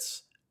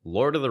hits,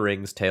 Lord of the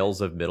Rings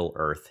Tales of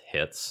Middle-earth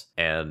hits,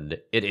 and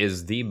it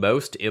is the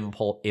most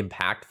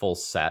impactful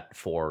set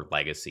for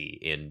Legacy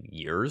in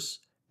years.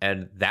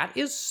 And that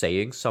is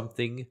saying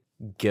something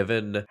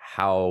given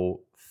how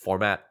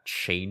format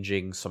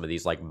changing some of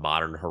these like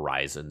Modern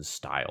Horizons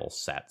style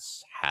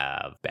sets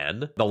have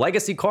been. The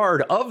Legacy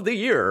card of the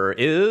year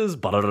is it's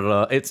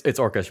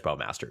Orcish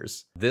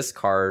Bowmasters. This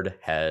card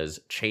has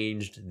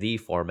changed the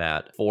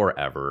format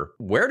forever.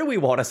 Where do we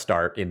want to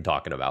start in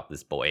talking about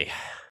this boy?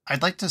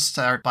 I'd like to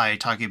start by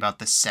talking about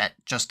the set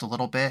just a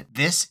little bit.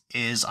 This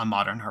is a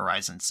Modern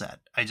Horizon set.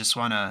 I just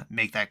want to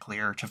make that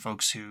clear to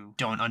folks who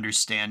don't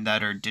understand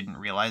that or didn't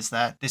realize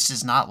that. This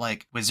is not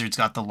like Wizards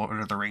got the Lord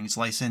of the Rings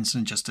license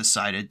and just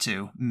decided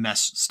to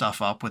mess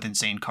stuff up with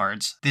insane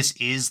cards. This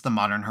is the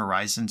Modern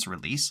Horizons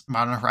release.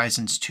 Modern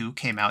Horizons 2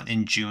 came out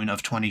in June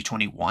of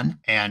 2021,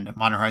 and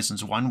Modern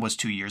Horizons 1 was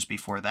 2 years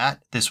before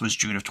that. This was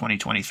June of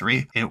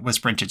 2023. It was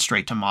printed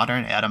straight to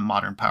Modern at a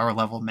Modern power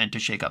level meant to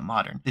shake up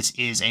Modern. This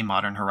is a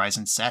Modern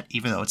Horizon set,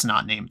 even though it's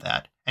not named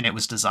that, and it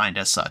was designed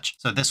as such.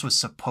 So this was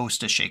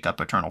supposed to shake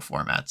up Eternal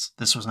formats.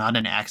 This was not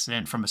an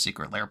accident from a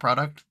Secret Lair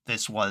product.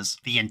 This was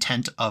the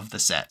intent of the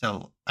set.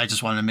 So I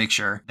just wanted to make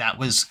sure that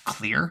was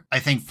clear. I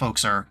think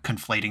folks are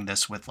conflating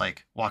this with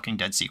like Walking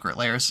Dead Secret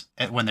Lairs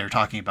when they're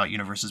talking about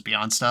Universes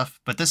Beyond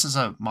stuff, but this is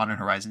a Modern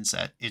Horizon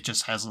set. It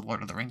just has the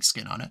Lord of the Rings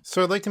skin on it.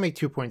 So I'd like to make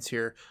 2 points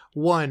here.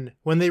 One,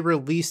 when they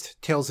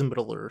released Tales of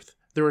Middle-earth,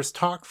 there was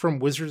talk from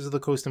Wizards of the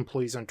Coast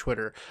employees on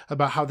Twitter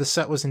about how the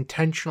set was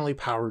intentionally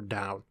powered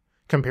down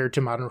compared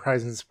to Modern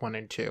Horizons 1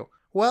 and 2.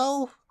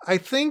 Well, I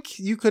think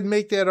you could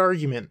make that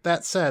argument.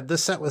 That said,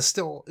 this set was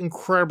still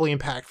incredibly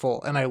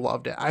impactful, and I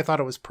loved it. I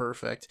thought it was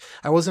perfect.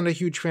 I wasn't a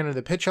huge fan of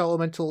the pitch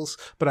elementals,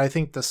 but I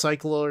think the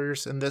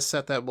cyclers in this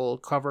set that we'll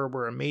cover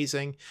were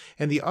amazing.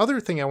 And the other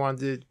thing I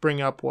wanted to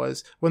bring up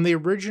was when they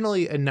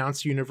originally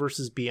announced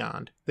Universes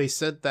Beyond, they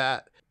said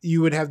that you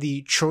would have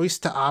the choice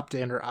to opt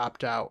in or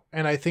opt out.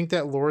 And I think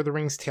that Lord of the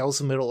Rings Tales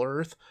of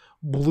Middle-earth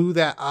blew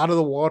that out of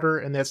the water,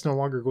 and that's no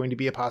longer going to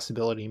be a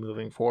possibility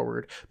moving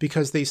forward,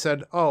 because they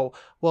said, oh,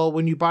 well,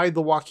 when you buy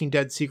the Walking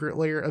Dead Secret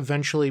Lair,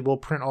 eventually we'll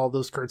print all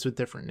those cards with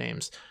different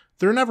names.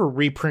 They're never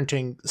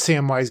reprinting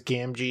Samwise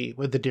Gamgee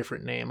with a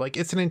different name. Like,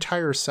 it's an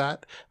entire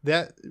set.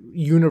 That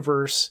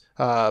universe,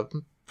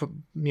 pun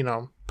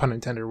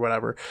intended or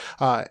whatever,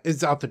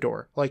 is out the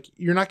door. Like,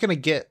 you're not going to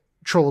get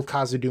Troll of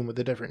Khazad-dûm with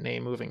a different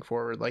name moving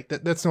forward. Like,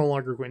 that's no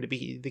longer going to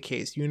be the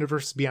case.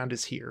 Universe Beyond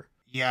is here.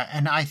 Yeah,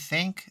 and I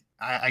think,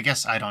 I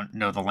guess I don't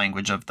know the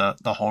language of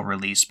the whole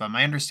release, but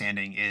my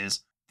understanding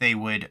is they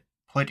would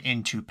put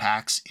into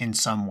packs in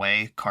some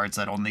way cards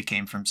that only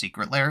came from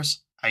Secret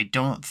Lairs. I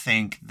don't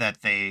think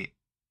that they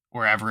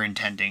were ever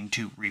intending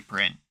to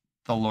reprint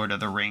the Lord of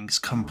the Rings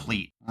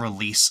complete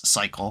release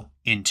cycle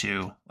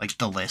into like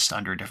the list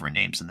under different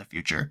names in the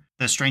future.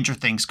 The Stranger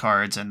Things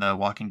cards and the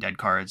Walking Dead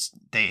cards,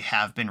 they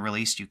have been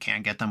released. You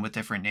can get them with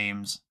different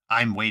names.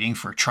 I'm waiting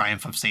for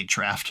Triumph of State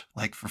Draft.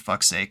 Like, for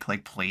fuck's sake,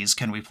 like, please,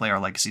 can we play our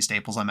legacy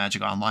staples on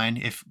Magic Online?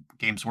 If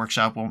Games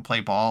Workshop won't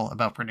play ball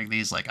about printing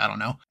these, like, I don't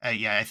know.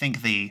 Yeah, I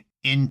think the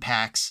in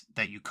packs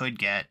that you could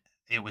get,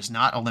 it was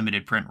not a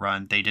limited print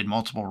run. They did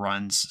multiple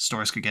runs.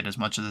 Stores could get as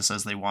much of this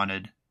as they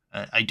wanted.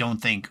 I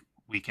don't think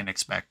we can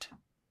expect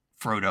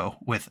Frodo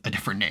with a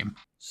different name.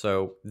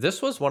 So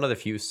this was one of the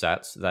few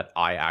sets that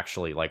I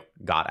actually like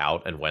got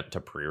out and went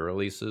to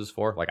pre-releases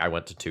for. Like, I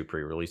went to 2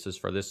 pre-releases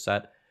for this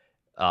set.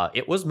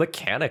 It was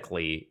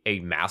mechanically a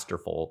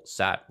masterful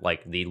set.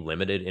 Like, the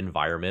limited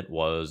environment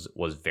was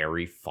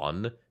very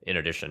fun, in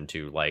addition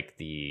to like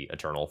the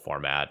Eternal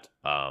format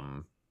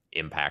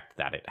impact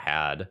that it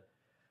had.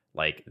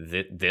 Like,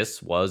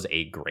 this was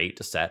a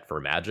great set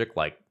for Magic,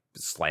 like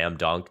slam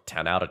dunk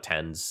 10 out of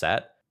 10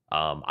 set.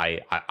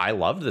 I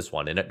loved this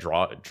one, and it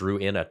drew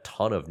in a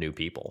ton of new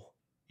people.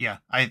 Yeah,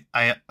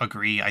 I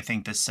agree. I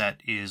think the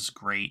set is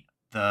great.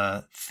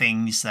 The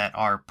things that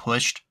are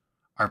pushed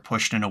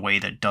in a way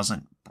that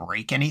doesn't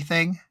break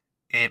anything.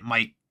 It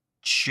might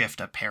shift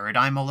a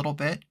paradigm a little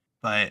bit,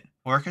 but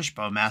Orcish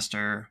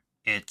Bowmaster,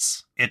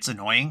 it's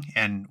annoying,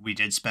 and we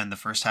did spend the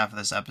first half of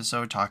this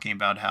episode talking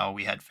about how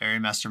we had Fairy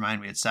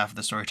Mastermind, we had Staff of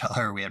the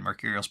Storyteller, we had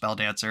Mercurial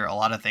Spelldancer. A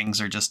lot of things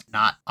are just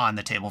not on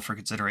the table for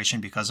consideration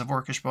because of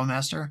Orcish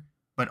Bowmaster.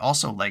 But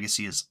also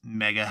Legacy is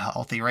mega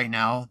healthy right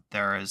now.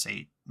 There is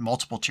a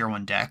multiple tier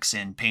 1 decks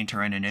in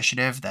Painter and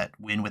Initiative that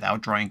win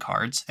without drawing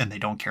cards, and they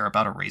don't care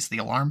about a Raise the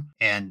Alarm,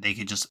 and they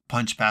could just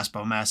punch past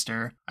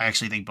Bowmaster. I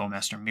actually think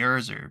Bowmaster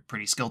mirrors are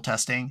pretty skill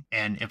testing,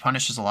 and it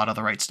punishes a lot of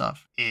the right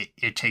stuff.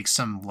 It takes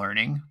some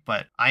learning,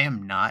 but I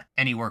am not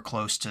anywhere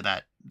close to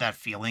that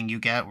feeling you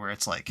get where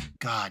it's like,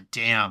 God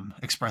damn,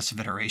 expressive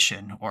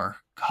iteration, or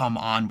come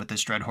on with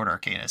this Dreadhorde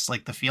Arcanist.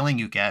 Like the feeling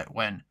you get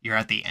when you're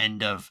at the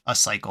end of a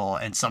cycle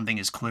and something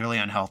is clearly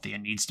unhealthy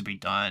and needs to be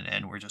done,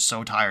 and we're just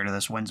so tired of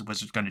this. When's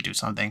Wizard's going to do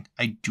something?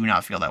 I do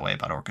not feel that way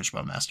about Orcish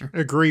Bowmaster.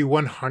 Agree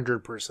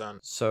 100%.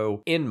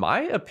 So, in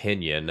my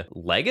opinion,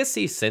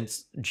 Legacy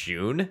since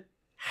June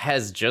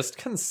has just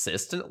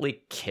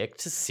consistently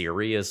kicked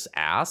serious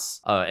ass.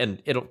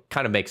 And it'll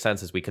kind of make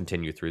sense as we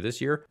continue through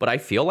this year. But I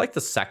feel like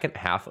the second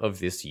half of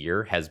this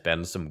year has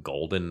been some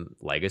golden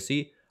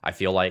Legacy. I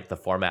feel like the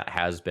format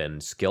has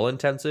been skill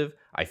intensive.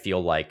 I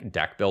feel like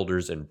deck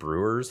builders and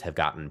brewers have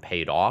gotten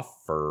paid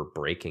off for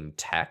breaking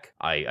tech.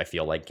 I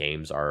feel like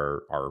games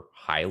are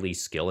highly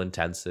skill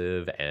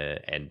intensive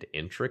and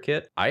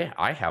intricate.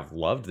 I have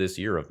loved this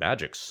year of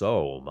Magic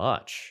so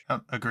much.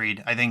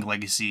 Agreed. I think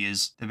Legacy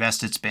is the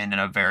best it's been in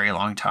a very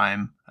long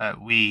time.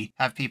 We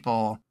have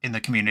people in the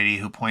community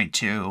who point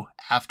to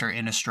after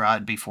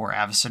Innistrad, before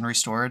Avacyn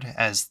Restored,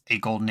 as a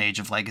golden age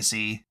of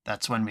Legacy.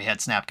 That's when we had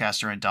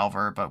Snapcaster and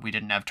Delver, but we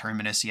didn't have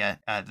Terminus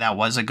yet. That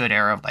was a good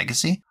era of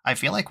Legacy. I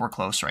feel like we're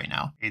close right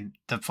now.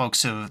 The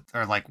folks who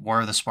are like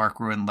War of the Spark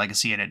ruined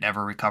Legacy and it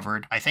never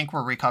recovered, I think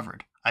we're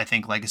recovered. I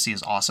think Legacy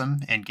is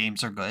awesome and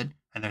games are good,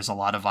 and there's a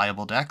lot of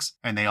viable decks,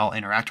 and they all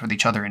interact with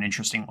each other in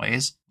interesting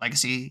ways.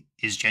 Legacy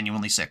is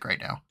genuinely sick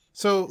right now.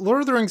 So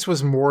Lord of the Rings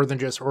was more than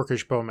just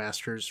Orcish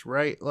Bowmasters,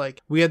 right?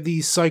 Like, we had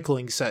these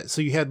cycling sets.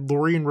 So you had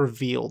Lorien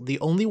Revealed, the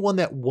only one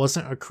that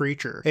wasn't a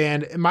creature.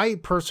 And my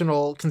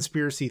personal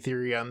conspiracy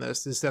theory on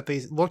this is that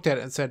they looked at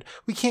it and said,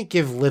 we can't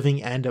give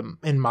Living End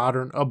in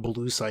Modern a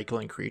blue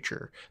cycling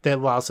creature that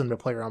allows them to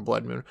play around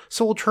Blood Moon.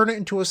 So we'll turn it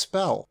into a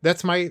spell.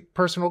 That's my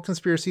personal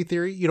conspiracy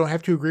theory. You don't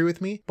have to agree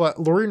with me, but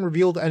Lorien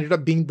Revealed ended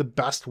up being the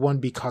best one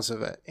because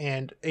of it.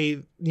 And a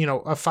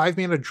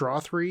 5-mana draw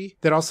 3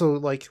 that also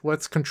like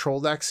lets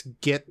control decks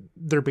get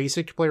their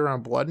basic to play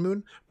around Blood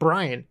Moon.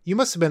 Bryant, you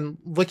must have been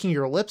licking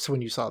your lips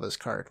when you saw this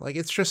card. Like,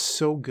 it's just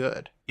so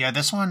good. Yeah,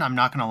 this one, I'm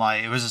not going to lie,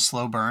 it was a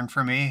slow burn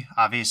for me.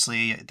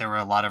 Obviously, there were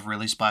a lot of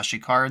really splashy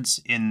cards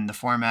in the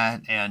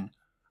format, and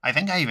I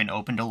think I even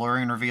opened a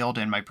Lorien Revealed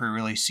in my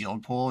pre-release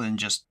sealed pool and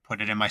just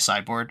put it in my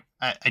sideboard.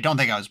 I don't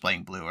think I was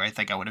playing blue, or I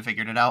think I would have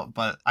figured it out,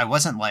 but I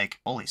wasn't like,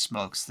 holy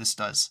smokes, this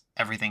does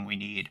everything we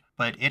need.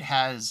 But it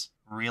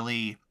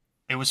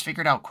was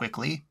figured out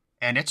quickly,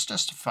 and it's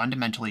just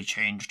fundamentally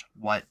changed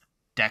what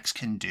decks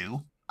can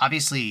do.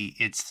 Obviously,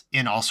 it's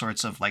in all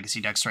sorts of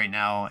Legacy decks right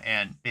now,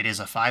 and it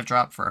is a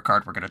 5-drop for a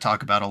card we're going to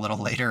talk about a little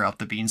later up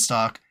the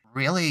beanstalk.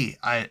 Really,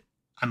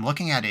 I'm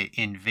looking at it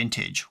in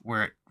Vintage,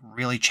 where it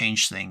really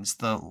changed things.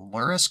 The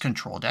Lurrus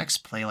control decks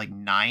play like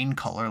 9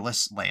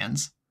 colorless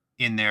lands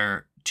in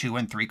their 2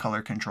 and 3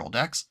 color control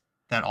decks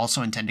that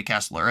also intend to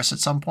cast Lurrus at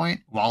some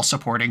point while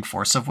supporting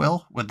Force of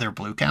Will with their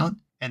blue count.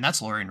 And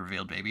that's Lorien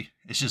Revealed, baby.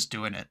 It's just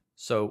doing it.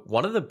 So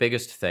one of the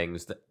biggest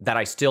things that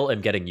I still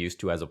am getting used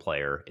to as a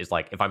player is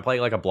like, if I'm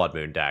playing like a Blood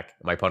Moon deck,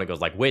 my opponent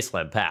goes like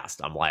Wasteland Past,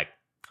 I'm like,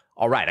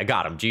 all right, I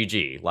got him,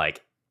 GG.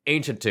 Like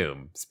Ancient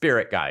Tomb,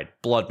 Spirit Guide,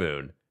 Blood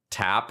Moon,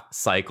 tap,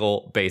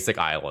 cycle, basic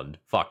island,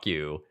 fuck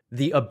you.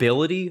 The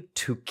ability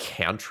to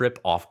cantrip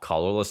off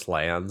colorless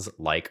lands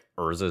like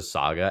Urza's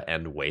Saga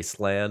and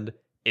Wasteland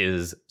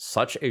is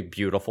such a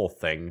beautiful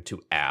thing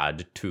to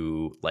add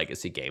to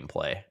Legacy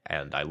gameplay,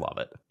 and I love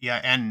it. Yeah,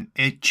 and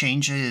it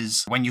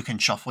changes when you can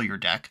shuffle your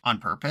deck on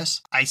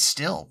purpose. I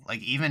still,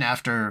 like, even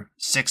after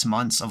 6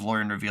 months of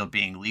Lorien Revealed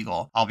being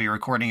legal, I'll be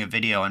recording a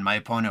video and my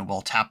opponent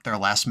will tap their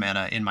last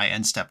mana in my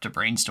end step to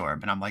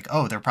brainstorm, and I'm like,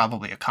 oh, they're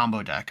probably a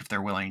combo deck if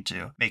they're willing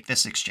to make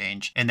this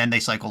exchange, and then they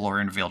cycle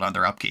Lorien Revealed on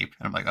their upkeep,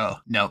 and I'm like,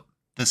 oh, nope.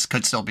 This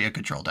could still be a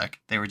control deck.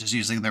 They were just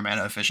using their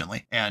mana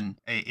efficiently. And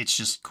it's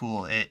just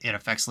cool. It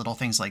affects little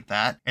things like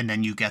that. And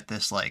then you get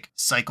this like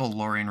cycle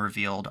Lorien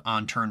Revealed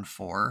on turn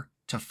 4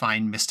 to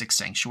find Mystic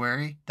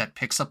Sanctuary that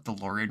picks up the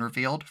Lorien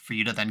Revealed for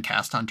you to then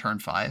cast on turn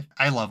 5.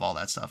 I love all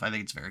that stuff. I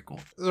think it's very cool.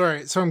 All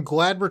right, so I'm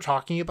glad we're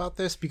talking about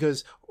this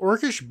because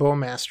Orcish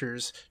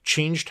Bowmasters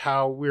changed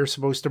how we're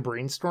supposed to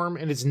brainstorm,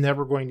 and it's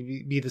never going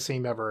to be the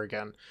same ever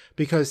again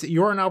because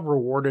you are now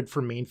rewarded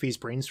for main phase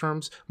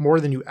brainstorms more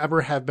than you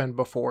ever have been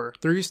before.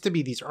 There used to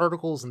be these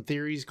articles and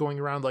theories going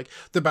around like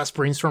the best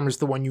brainstorm is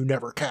the one you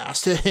never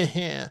cast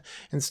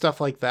and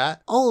stuff like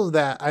that. All of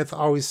that I've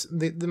always,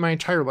 my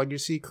entire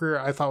Legacy career,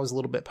 I thought was a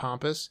little bit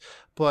pompous,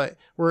 but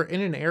we're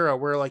in an era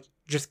where like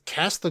just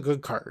cast the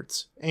good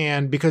cards.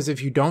 And because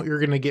if you don't, you're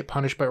going to get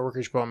punished by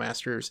Orcish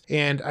Bowmasters.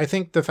 And I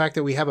think the fact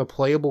that we have a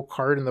playable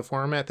card in the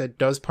format that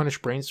does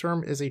punish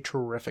Brainstorm is a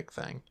terrific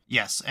thing.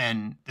 Yes,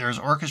 and there's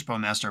Orcish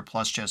Bowmaster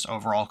plus just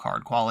overall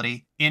card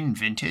quality. In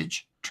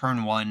Vintage,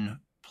 turn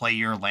 1, play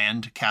your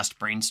land, cast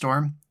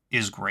Brainstorm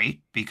is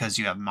great because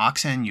you have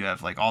Moxen, you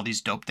have like all these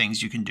dope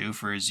things you can do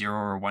for 0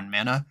 or 1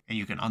 mana, and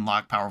you can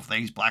unlock powerful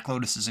things. Black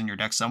Lotus is in your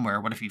deck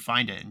somewhere. What if you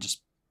find it and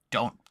just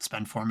don't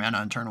spend 4 mana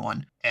on turn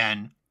 1?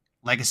 And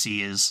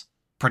Legacy is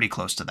pretty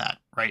close to that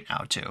right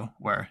now too,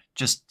 where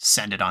just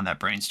send it on that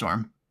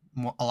Brainstorm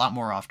a lot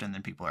more often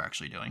than people are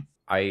actually doing.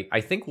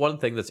 I think one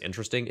thing that's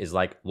interesting is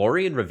like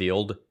Lorien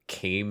Revealed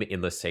came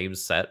in the same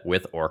set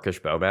with Orcish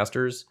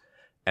Bowmasters,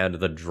 and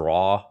the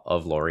draw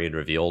of Lorien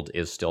Revealed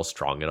is still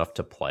strong enough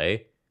to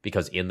play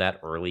because in that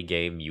early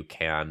game you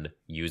can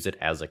use it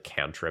as a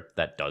cantrip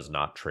that does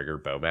not trigger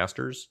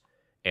Bowmasters.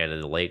 And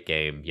in the late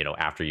game, you know,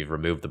 after you've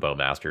removed the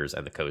Bowmasters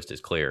and the coast is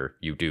clear,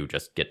 you do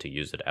just get to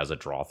use it as a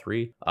draw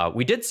 3.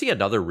 We did see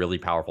another really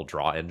powerful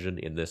draw engine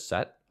in this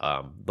set,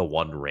 the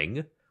One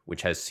Ring,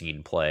 which has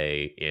seen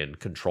play in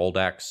control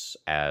decks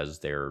as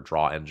their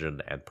draw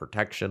engine and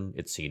protection.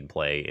 It's seen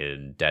play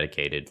in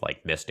dedicated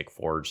like Mystic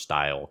Forge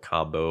style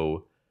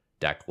combo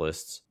deck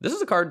lists. This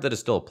is a card that is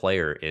still a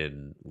player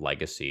in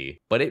Legacy,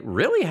 but it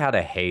really had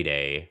a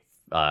heyday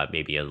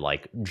maybe in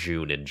like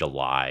June and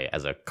July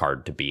as a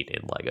card to beat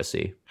in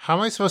Legacy. How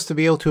am I supposed to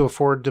be able to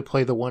afford to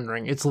play the One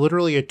Ring? It's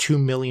literally a $2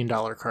 million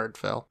card,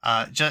 Phil.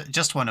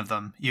 Just one of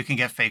them. You can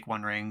get fake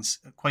One Rings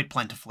quite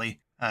plentifully.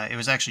 It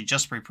was actually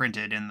just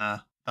reprinted in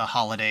the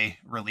holiday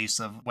release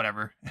of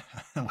whatever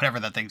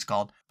that thing's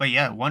called. But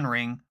yeah, One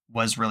Ring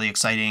was really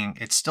exciting.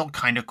 It's still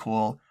kind of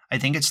cool. I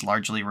think it's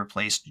largely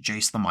replaced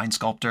Jace the Mind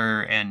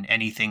Sculptor and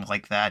anything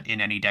like that in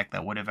any deck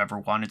that would have ever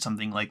wanted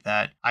something like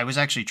that. I was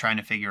actually trying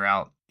to figure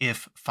out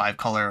if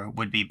 5-color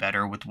would be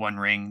better with One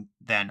Ring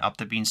than Up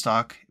the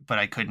Beanstalk, but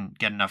I couldn't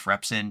get enough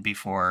reps in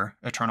before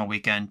Eternal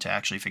Weekend to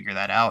actually figure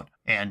that out.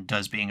 And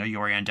does being a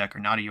Yorion deck or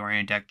not a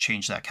Yorion deck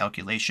change that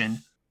calculation?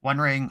 One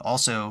Ring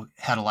also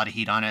had a lot of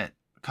heat on it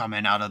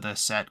coming out of the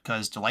set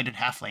because Delighted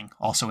Halfling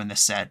also in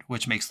this set,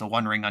 which makes the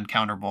One Ring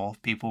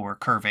uncounterable. People were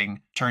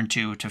curving turn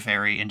 2 to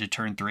Fairy into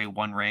turn 3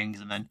 One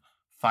Rings and then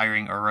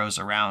firing arrows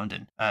around,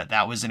 and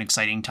that was an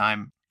exciting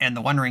time. And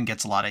the One Ring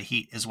gets a lot of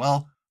heat as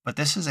well, but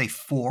this is a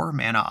 4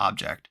 mana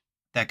object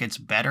that gets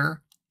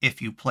better if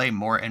you play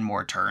more and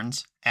more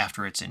turns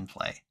after it's in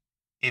play.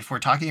 If we're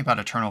talking about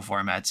Eternal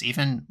formats,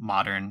 even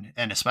Modern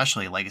and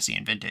especially Legacy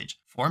and Vintage,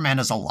 4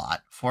 mana is a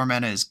lot. 4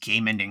 mana is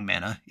game-ending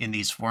mana in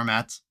these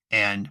formats,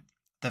 and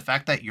the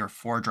fact that your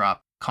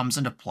 4-drop comes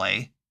into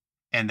play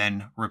and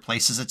then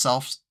replaces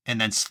itself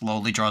and then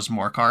slowly draws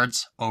more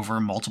cards over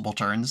multiple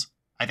turns,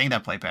 I think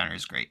that play pattern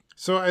is great.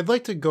 So I'd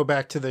like to go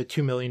back to the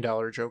 $2 million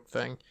joke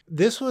thing.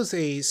 This was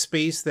a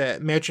space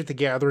that Magic the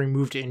Gathering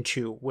moved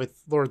into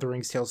with Lord of the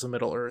Rings Tales of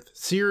Middle-earth.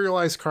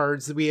 Serialized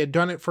cards, we had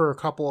done it for a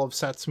couple of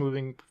sets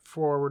moving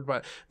forward,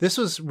 but this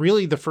was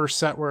really the first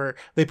set where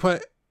they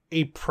put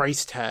a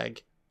price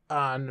tag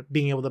on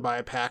being able to buy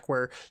a pack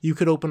where you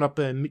could open up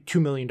a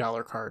 $2 million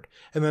card.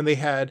 And then they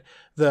had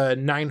the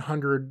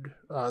 900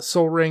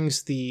 Soul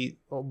Rings, the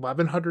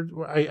 1100,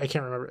 I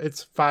can't remember.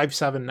 It's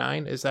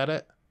 579. Is that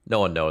it? No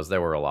one knows.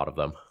 There were a lot of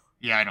them.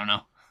 Yeah, I don't know.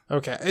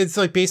 Okay. It's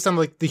like based on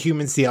like the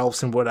humans, the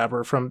elves, and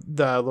whatever from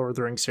the Lord of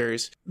the Rings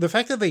series. The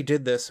fact that they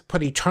did this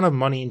put a ton of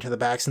money into the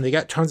backs and they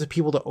got tons of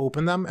people to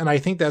open them. And I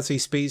think that's a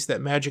space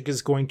that Magic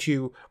is going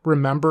to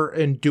remember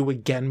and do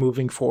again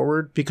moving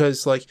forward,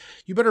 because like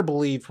you better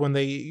believe when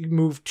they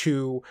move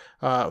to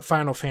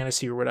Final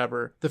Fantasy or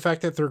whatever, the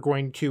fact that they're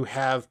going to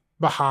have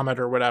Bahamut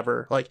or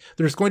whatever, like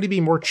there's going to be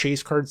more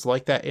chase cards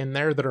like that in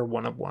there that are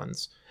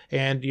one-of-ones.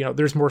 And, you know,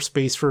 there's more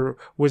space for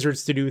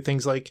Wizards to do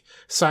things like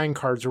sign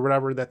cards or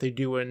whatever that they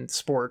do in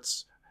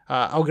sports.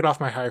 I'll get off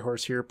my high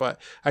horse here,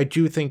 but I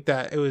do think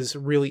that it was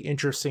really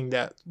interesting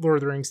that Lord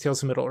of the Rings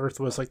Tales of Middle-earth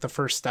was like the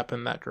first step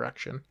in that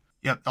direction.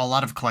 Yep, a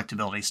lot of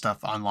collectability stuff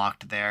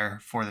unlocked there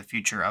for the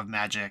future of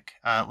Magic.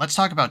 Let's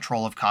talk about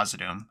Troll of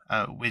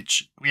Khazad-dûm,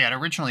 which we had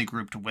originally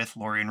grouped with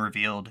Lorien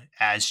Revealed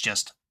as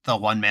just the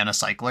 1-mana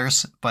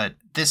cyclers, but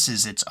this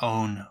is its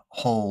own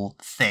whole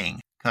thing,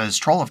 because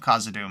Troll of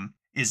Khazad-dûm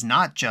is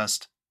not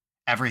just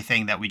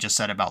everything that we just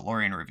said about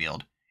Lorien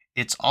Revealed.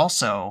 It's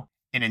also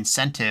an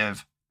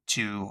incentive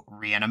to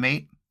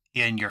reanimate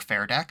in your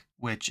fair deck,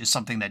 which is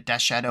something that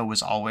Death Shadow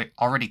was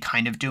already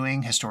kind of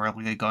doing,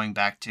 historically going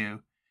back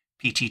to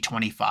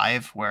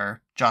PT25,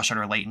 where Josh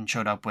Utter-Layton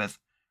showed up with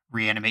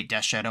Reanimate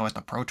Death Shadow at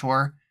the Pro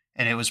Tour,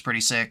 and it was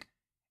pretty sick.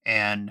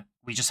 And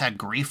we just had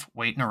Grief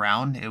waiting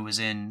around. It was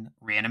in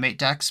Reanimate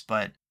decks,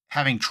 but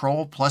having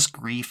Troll plus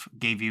Grief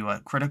gave you a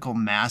critical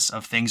mass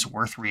of things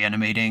worth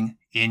reanimating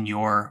in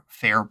your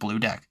fair blue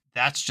deck.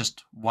 That's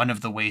just one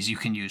of the ways you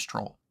can use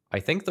Troll. I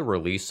think the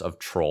release of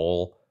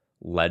Troll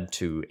led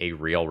to a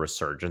real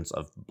resurgence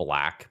of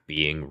Black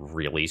being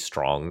really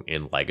strong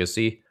in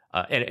Legacy.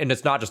 And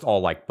it's not just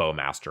all like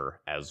Bowmaster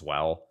as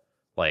well.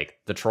 Like,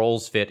 the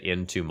trolls fit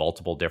into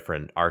multiple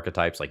different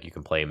archetypes. Like, you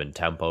can play them in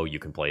tempo, you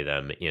can play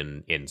them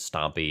in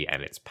stompy,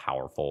 and it's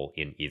powerful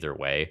in either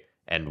way.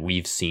 And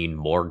we've seen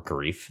more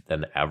grief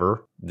than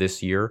ever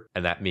this year,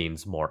 and that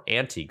means more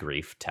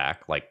anti-grief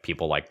tech. Like,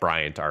 people like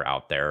Bryant are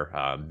out there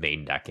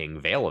main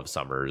decking Veil of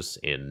Summers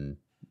in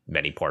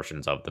many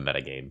portions of the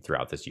metagame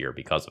throughout this year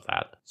because of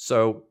that.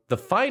 So the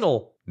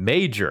final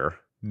major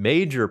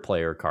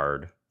player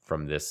card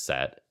from this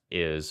set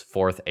is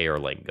Fourth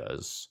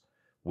Aerlingus,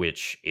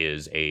 which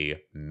is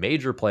a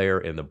major player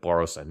in the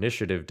Boros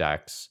Initiative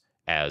decks,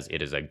 as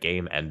it is a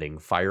game-ending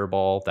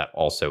fireball that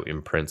also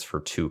imprints for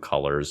 2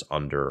 colors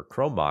under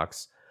Chrome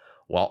Mox,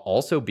 while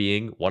also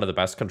being one of the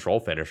best control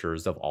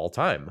finishers of all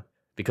time,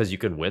 because you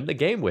can win the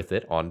game with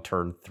it on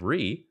turn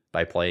 3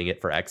 by playing it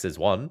for X is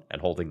 1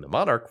 and holding the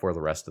Monarch for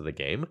the rest of the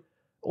game,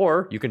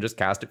 or you can just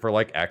cast it for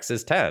like X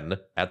is 10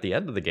 at the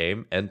end of the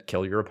game and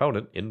kill your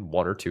opponent in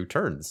 1 or 2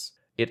 turns.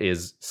 It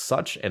is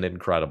such an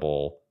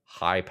incredible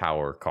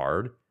high-power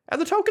card,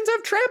 and the tokens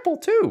have trample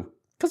too,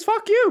 because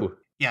fuck you!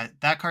 Yeah,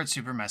 that card's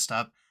super messed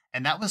up.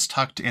 And that was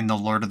tucked in the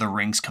Lord of the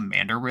Rings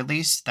Commander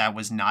release. That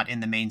was not in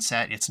the main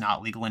set. It's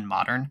not legal in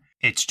Modern.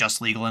 It's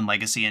just legal in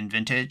Legacy and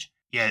Vintage.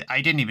 Yeah,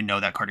 I didn't even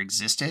know that card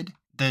existed.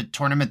 The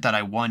tournament that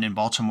I won in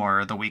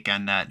Baltimore the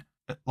weekend that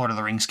Lord of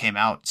the Rings came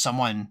out,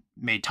 someone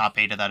made top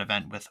 8 of that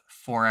event with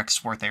 4x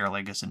Fourth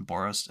Aerlingus and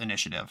Boros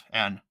Initiative.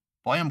 And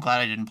boy, I'm glad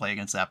I didn't play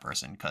against that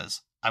person,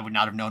 because I would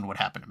not have known what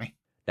happened to me.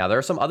 Now, there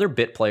are some other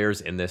bit players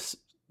in this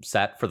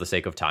set, for the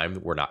sake of time,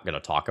 that we're not going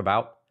to talk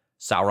about.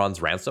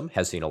 Sauron's Ransom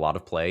has seen a lot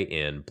of play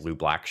in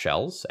blue-black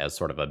shells as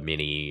sort of a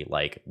mini,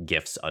 like,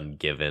 gifts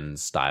ungiven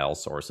style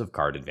source of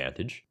card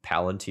advantage.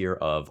 Palantir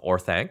of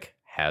Orthanc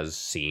has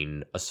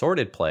seen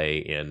assorted play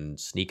in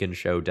sneak and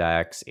show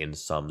decks, in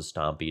some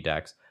stompy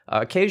decks,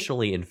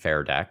 occasionally in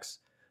fair decks,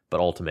 but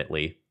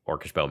ultimately,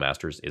 Orcish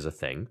Bowmasters is a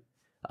thing.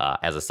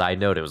 As a side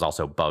note, it was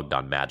also bugged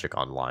on Magic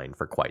Online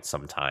for quite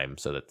some time,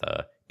 so that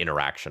the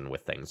interaction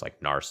with things like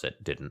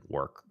Narset didn't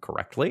work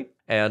correctly.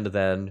 And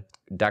then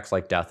decks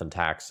like Death and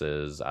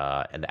Taxes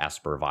and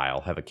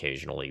Espervile have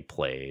occasionally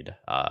played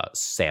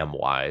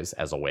Samwise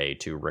as a way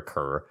to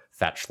recur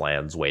fetch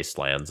lands,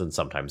 wastelands, and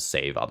sometimes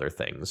save other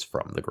things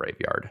from the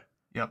graveyard.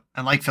 Yep.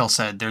 And like Phil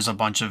said, there's a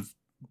bunch of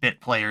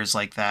bit players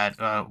like that.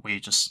 We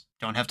just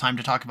don't have time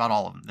to talk about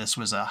all of them. This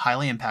was a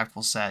highly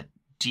impactful set,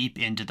 deep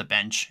into the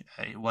bench.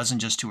 It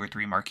wasn't just 2 or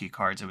 3 marquee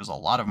cards. It was a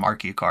lot of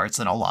marquee cards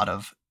and a lot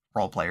of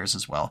role players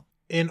as well.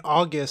 In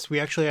August, we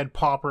actually had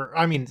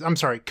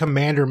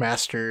Commander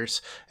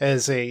Masters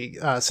as a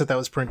set that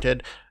was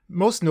printed.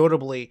 Most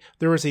notably,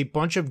 there was a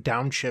bunch of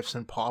downshifts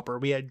in Pauper.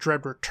 We had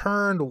Dread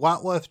Returned,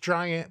 Watleth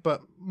Giant,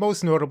 but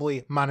most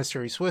notably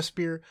Monastery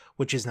Swiftspear,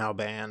 which is now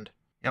banned.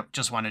 Yep,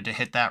 just wanted to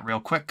hit that real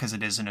quick because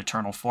it is an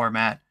eternal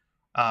format.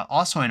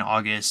 Also in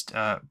August,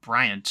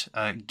 Bryant,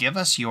 give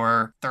us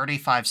your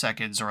 35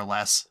 seconds or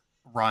less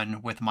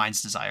run with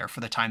Mind's Desire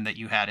for the time that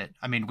you had it.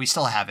 I mean, we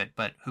still have it,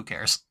 but who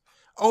cares?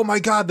 Oh my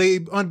god, they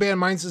unbanned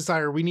Mind's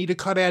Desire. We need to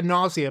cut ad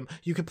nauseum.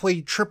 You can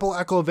play triple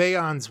Echo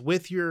Vaons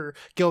with your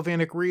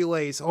Galvanic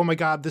Relays. Oh my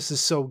god, this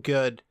is so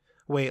good.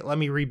 Wait, let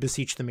me read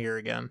Beseech the Mirror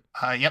again.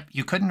 Yep,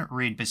 you couldn't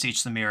read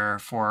Beseech the Mirror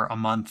for a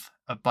month,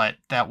 but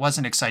that was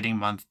an exciting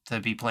month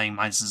to be playing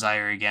Mind's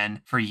Desire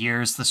again. For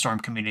years, the Storm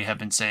community have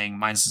been saying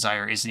Mind's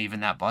Desire isn't even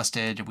that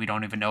busted. We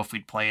don't even know if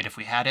we'd play it if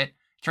we had it.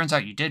 Turns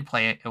out you did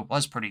play it. It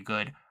was pretty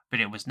good, but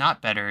it was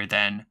not better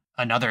than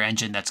another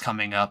engine that's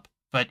coming up.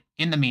 But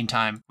in the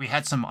meantime, we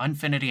had some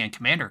Unfinity and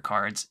Commander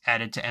cards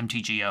added to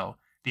MTGO.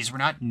 These were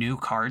not new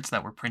cards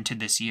that were printed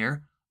this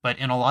year, but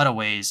in a lot of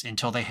ways,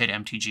 until they hit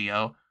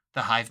MTGO,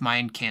 the hive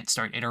mind can't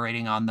start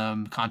iterating on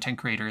them. Content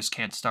creators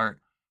can't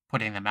start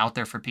putting them out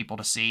there for people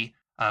to see.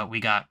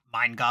 We got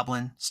Mind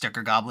Goblin,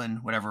 Sticker Goblin,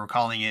 whatever we're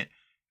calling it,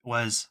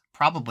 was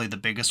probably the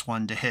biggest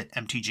one to hit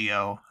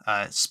MTGO.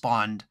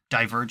 Spawned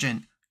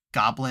Divergent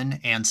Goblin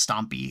and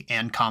Stompy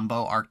and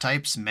combo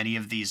archetypes. Many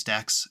of these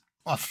decks,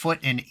 a foot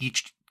in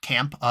each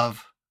camp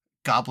of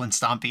Goblin,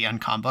 Stompy, and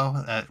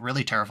combo.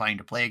 Really terrifying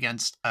to play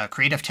against.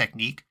 Creative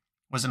Technique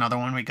was another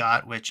one we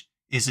got, which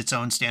is its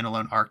own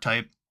standalone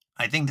archetype.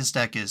 I think this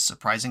deck is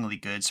surprisingly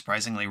good,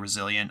 surprisingly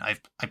resilient.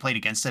 I played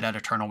against it at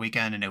Eternal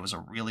Weekend, and it was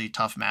a really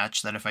tough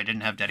match that if I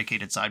didn't have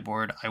dedicated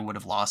sideboard, I would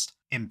have lost.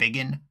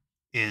 Embiggen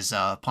is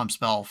a pump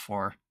spell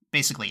for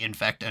basically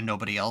Infect and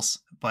nobody else,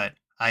 but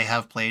I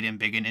have played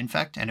Embiggen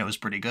Infect, and it was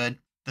pretty good.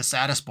 The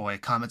Saddest Boy,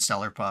 Comet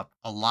Stellar Pup,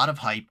 a lot of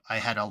hype. I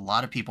had a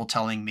lot of people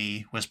telling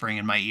me, whispering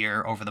in my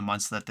ear over the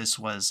months that this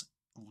was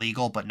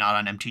legal but not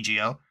on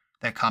MTGO,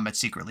 that Comet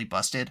secretly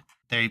busted.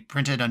 They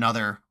printed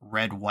another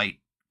red-white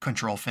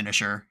control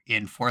finisher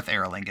in Fourth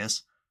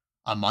Aerlingus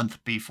a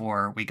month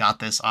before we got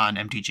this on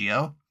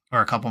MTGO,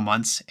 or a couple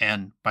months,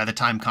 and by the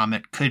time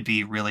Comet could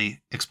be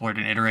really explored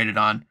and iterated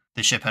on,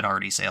 the ship had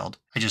already sailed.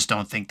 I just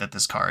don't think that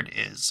this card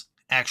is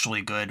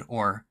actually good,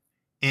 or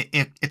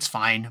it's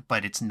fine,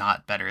 but it's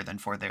not better than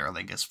Fourth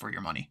Aerlingus for your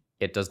money.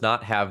 It does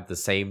not have the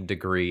same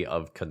degree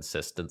of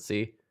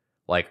consistency.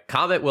 Like,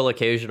 Comet will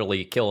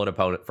occasionally kill an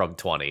opponent from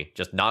 20.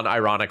 Just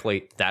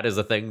non-ironically, that is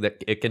a thing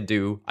that it can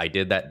do. I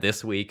did that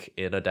this week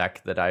in a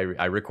deck that I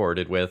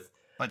recorded with.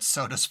 But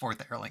so does Fourth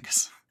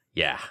Airlingus.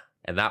 Yeah,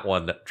 and that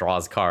one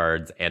draws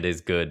cards and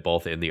is good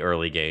both in the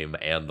early game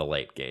and the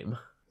late game.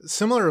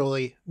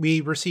 Similarly,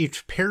 we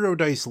received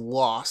Paradise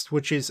Lost,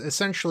 which is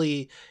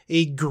essentially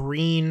a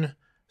green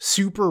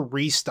super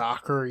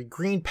restock or a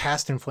green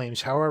Past in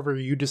Flames, however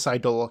you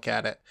decide to look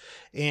at it.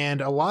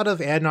 And a lot of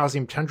Ad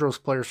Nauseam Tendrils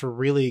players were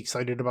really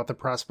excited about the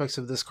prospects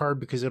of this card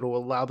because it'll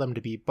allow them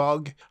to be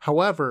bug.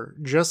 However,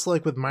 just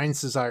like with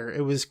Mind's Desire,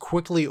 it was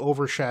quickly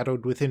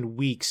overshadowed within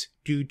weeks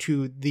due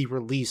to the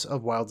release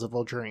of Wilds of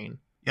Eldraine.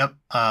 Yep,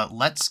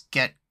 let's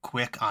get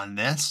quick on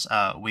this.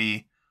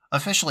 We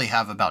officially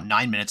have about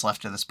 9 minutes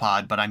left of this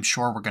pod, but I'm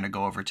sure we're going to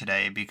go over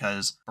today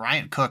because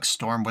Bryant Cook,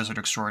 Storm Wizard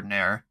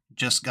Extraordinaire,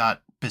 just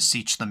got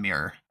Beseech the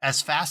Mirror.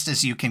 As fast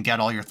as you can get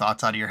all your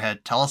thoughts out of your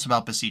head, tell us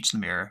about Beseech the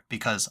Mirror,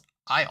 because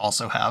I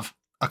also have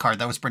a card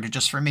that was printed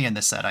just for me in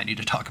this set I need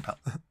to talk about.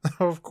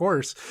 Of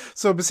course.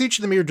 So Beseech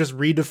the Mirror just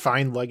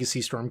redefined Legacy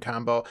Storm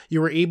combo.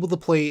 You were able to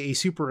play a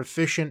super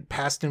efficient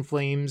Past in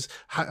Flames,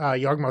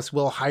 Yawgmoth's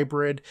Will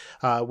hybrid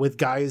with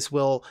Gaia's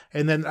Will.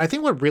 And then I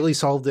think what really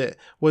solved it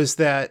was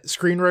that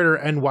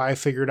screenwriter NY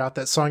figured out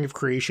that Song of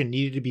Creation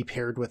needed to be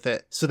paired with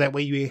it. So that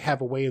way you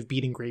have a way of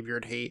beating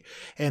Graveyard Hate.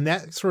 And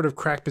that sort of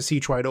cracked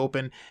Beseech wide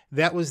open.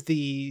 That was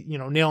the,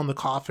 nail in the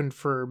coffin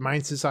for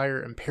Mind's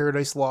Desire and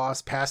Paradise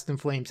Lost, Past in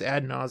Flames,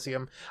 Ad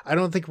Nauseam. I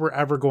don't think we're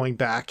ever going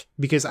back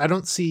because I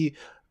don't see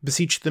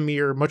Beseech the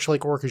Mirror, much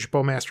like Orcish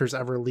Bowmasters,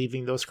 ever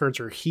leaving. Those cards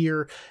are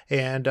here.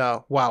 And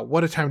wow,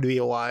 what a time to be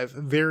alive.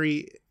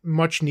 Very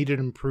much needed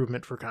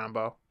improvement for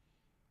combo.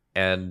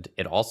 And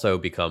it also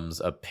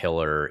becomes a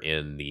pillar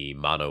in the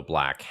mono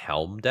black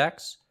Helm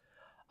decks.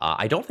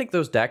 I don't think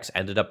those decks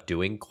ended up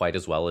doing quite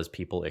as well as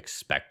people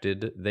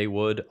expected they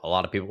would. A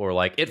lot of people were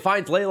like, it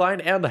finds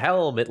Leyline and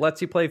Helm. It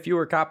lets you play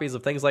fewer copies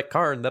of things like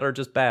Karn that are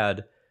just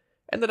bad.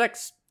 And the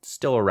deck's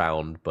still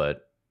around,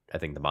 but I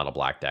think the mono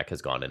black deck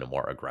has gone in a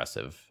more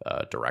aggressive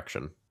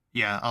direction.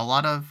 Yeah, a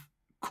lot of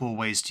cool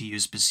ways to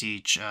use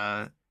Beseech.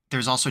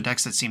 There's also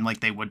decks that seem like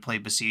they would play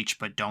Beseech,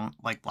 but don't,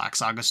 like Black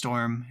Saga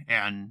Storm,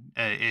 and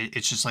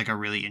it's just like a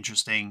really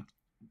interesting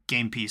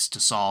game piece to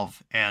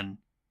solve, and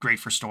great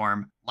for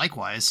Storm.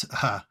 Likewise,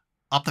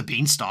 Up the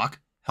Beanstalk,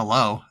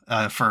 hello,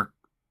 for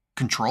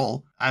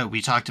control.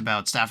 We talked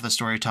about Staff of the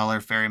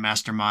Storyteller, Fairy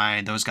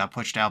Mastermind, those got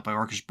pushed out by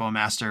Orcish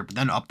Bowmaster, but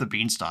then Up the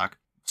Beanstalk,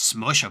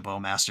 smush a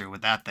Bowmaster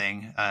with that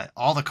thing.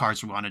 All the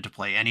cards we wanted to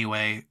play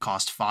anyway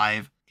cost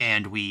 5,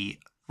 and we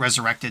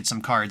resurrected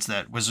some cards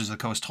that Wizards of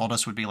the Coast told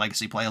us would be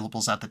legacy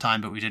playables at the time,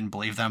 but we didn't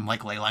believe them,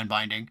 like Leyline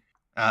Binding.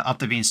 Up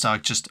the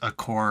Beanstalk, just a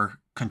core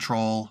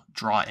control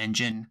draw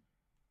engine.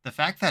 The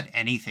fact that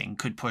anything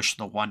could push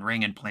the One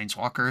Ring and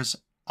Planeswalkers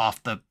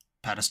off the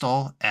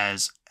pedestal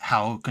as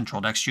how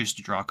control decks choose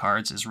to draw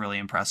cards is really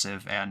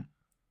impressive, and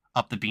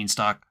Up the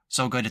Beanstalk,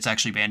 so good it's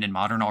actually banned in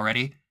Modern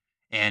already,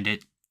 and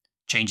it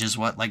changes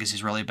what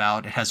Legacy's really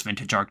about. It has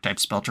vintage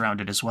archetypes built around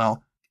it as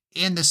well.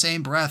 In the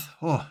same breath,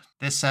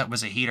 this set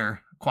was a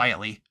heater,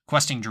 quietly.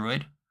 Questing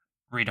Druid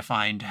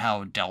redefined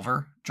how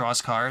Delver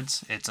draws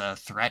cards. It's a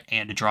threat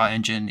and a draw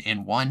engine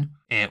in one.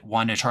 It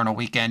won Eternal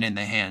Weekend in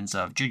the hands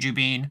of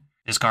Jujubee.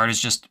 This card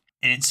is just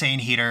an insane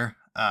heater.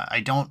 I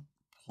don't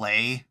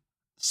play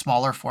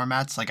smaller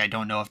formats. Like, I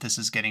don't know if this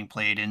is getting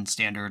played in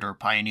Standard or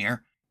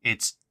Pioneer.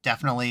 It's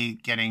definitely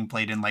getting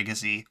played in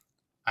Legacy.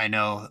 I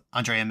know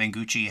Andrea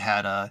Mengucci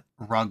had a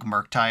Rug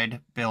Murktide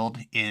build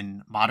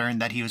in Modern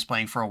that he was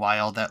playing for a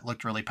while that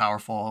looked really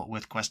powerful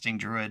with Questing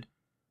Druid.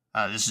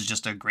 This is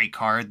just a great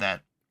card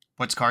that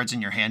puts cards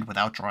in your hand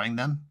without drawing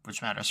them,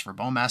 which matters for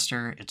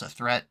Bowmaster. It's a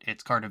threat,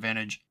 it's card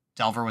advantage.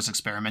 Delver was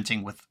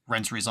experimenting with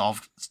Ren's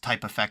Resolve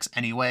type effects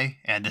anyway,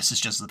 and this is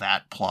just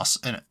that plus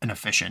an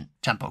efficient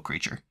tempo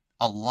creature.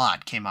 A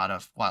lot came out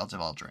of Wilds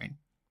of Eldraine.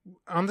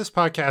 On this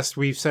podcast,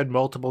 we've said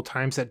multiple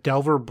times that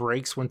Delver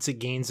breaks once it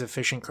gains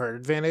efficient card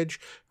advantage.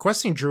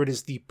 Questing Druid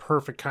is the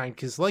perfect kind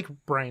because, like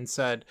Brian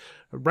said,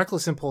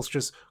 Reckless Impulse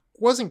just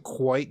wasn't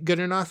quite good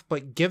enough,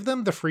 but give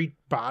them the free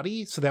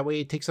body so that way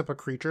it takes up a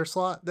creature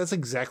slot. That's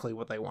exactly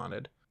what they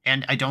wanted.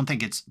 And I don't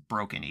think it's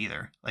broken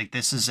either. Like,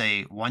 this is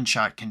a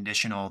one-shot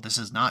conditional. This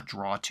is not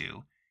draw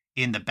 2.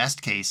 In the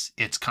best case,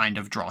 it's kind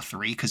of draw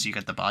 3 because you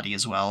get the body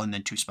as well and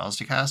then 2 spells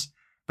to cast.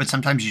 But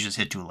sometimes you just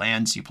hit 2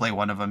 lands, you play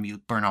one of them, you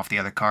burn off the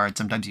other card.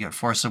 Sometimes you get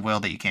Force of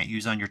Will that you can't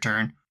use on your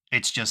turn.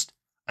 It's just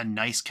a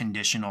nice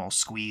conditional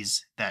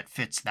squeeze that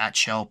fits that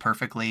shell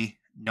perfectly.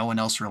 No one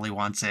else really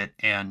wants it.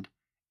 And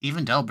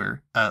even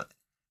Delver,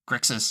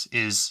 Grixis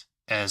is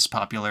as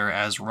popular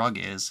as Rug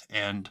is.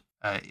 And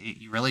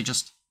you really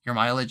just, your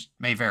mileage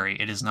may vary.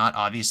 It is not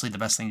obviously the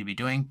best thing to be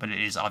doing, but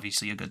it is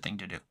obviously a good thing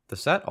to do. The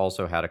set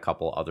also had a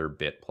couple other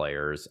bit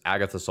players.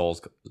 Agatha's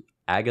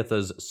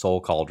Soul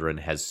Cauldron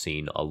has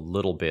seen a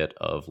little bit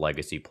of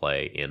legacy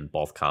play in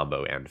both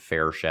combo and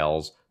fair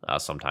shells,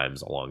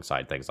 sometimes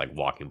alongside things like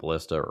Walking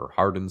Ballista or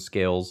Hardened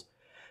Scales.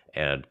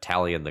 And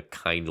Talion the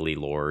Kindly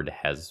Lord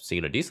has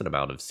seen a decent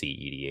amount of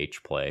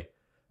CEDH play.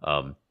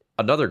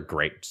 Another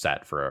great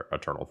set for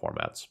Eternal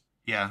formats.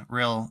 Yeah,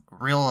 real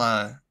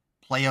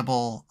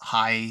playable,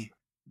 high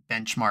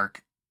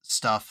benchmark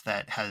stuff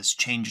that has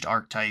changed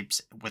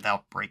archetypes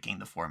without breaking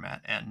the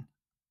format, and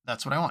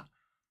that's what I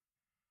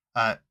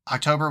want.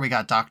 October, we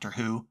got Doctor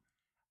Who.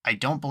 I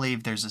don't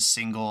believe there's a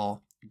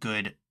single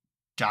good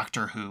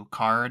Doctor Who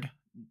card,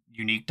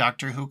 unique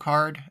Doctor Who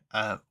card.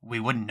 We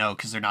wouldn't know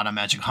because they're not on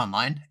Magic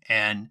Online.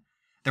 And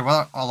there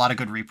were a lot of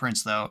good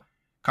reprints, though.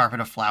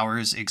 Carpet of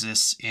Flowers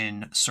exists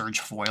in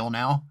Surge Foil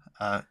now.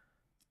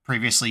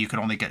 Previously, you could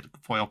only get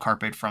foil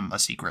carpet from a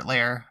secret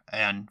lair.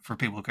 And for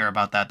people who care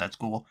about that, that's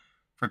cool.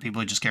 For people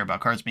who just care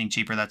about cards being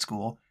cheaper, that's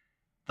cool.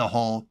 The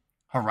whole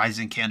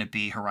Horizon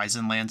Canopy,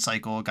 Horizon Land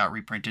Cycle got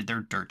reprinted.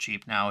 They're dirt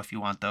cheap now. If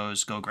you want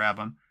those, go grab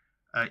them.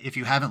 If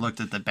you haven't looked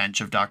at the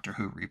bench of Doctor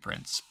Who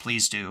reprints,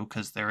 please do,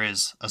 because there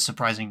is a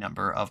surprising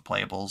number of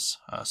playables.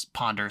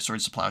 Ponder,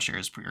 Swords to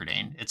Plowshares,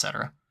 Preordain,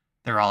 etc.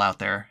 They're all out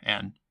there,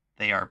 and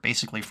they are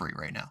basically free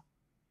right now.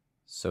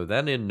 So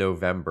then in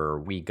November,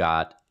 we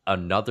got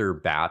another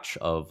batch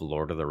of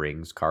Lord of the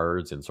Rings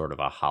cards in sort of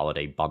a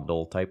holiday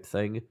bundle type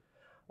thing.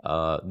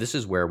 This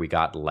is where we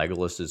got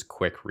Legolas's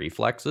Quick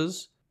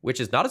Reflexes,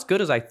 which is not as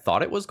good as I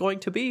thought it was going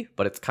to be,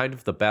 but it's kind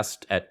of the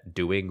best at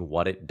doing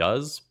what it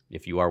does.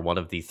 If you are one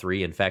of the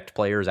 3 Infect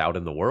players out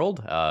in the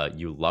world,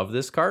 you love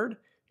this card.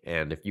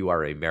 And if you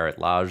are a Merit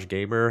Lage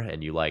gamer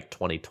and you like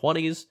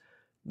 2020s,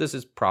 this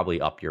is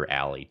probably up your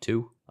alley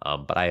too.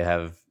 But I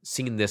have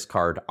seen this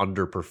card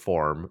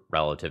underperform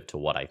relative to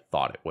what I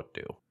thought it would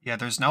do. Yeah,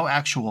 there's no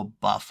actual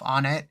buff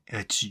on it.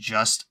 It's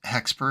just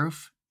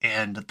hexproof.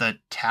 And the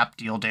tap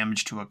deal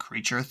damage to a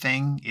creature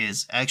thing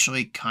is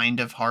actually kind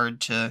of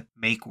hard to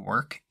make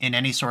work in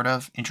any sort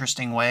of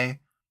interesting way.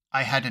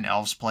 I had an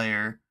Elves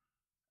player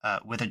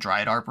with a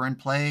Dryad Arbor in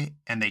play,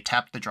 and they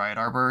tapped the Dryad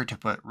Arbor to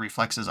put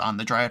reflexes on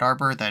the Dryad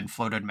Arbor, then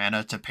floated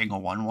mana to ping a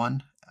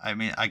 1/1. I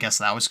mean, I guess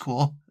that was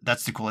cool.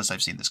 That's the coolest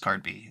I've seen this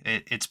card be.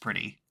 It's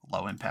pretty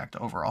low impact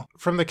overall.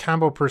 From the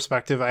combo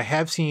perspective, I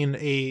have seen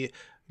a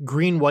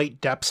green-white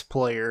depths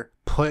player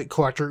put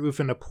Collector Oof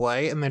into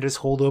play and then just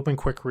hold open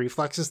Quick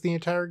Reflexes the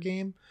entire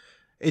game.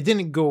 It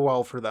didn't go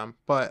well for them,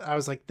 but I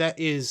was like, that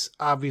is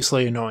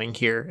obviously annoying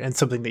here and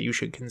something that you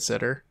should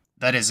consider.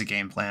 That is a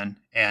game plan,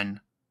 and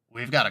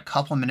we've got a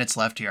couple minutes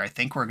left here. I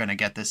think we're going to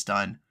get this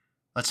done.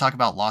 Let's talk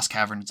about Lost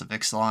Caverns of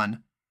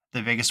Ixalan,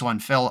 the biggest one.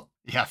 Phil,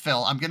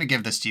 I'm going to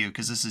give this to you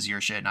because this is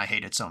your shit and I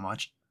hate it so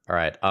much. All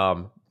right.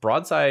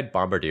 Broadside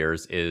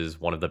Bombardiers is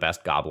one of the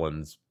best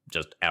goblins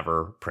just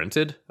ever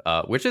printed,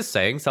 which is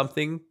saying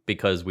something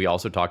because we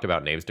also talked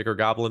about Namesticker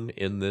Goblin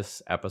in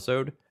this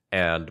episode.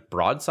 And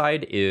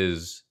Broadside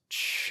is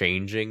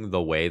changing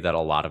the way that a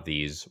lot of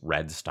these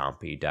red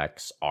stompy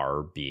decks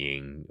are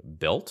being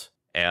built.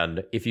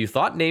 And if you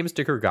thought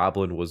Namesticker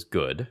Goblin was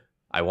good,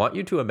 I want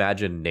you to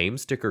imagine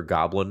Namesticker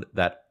Goblin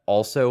that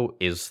also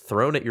is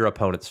thrown at your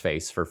opponent's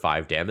face for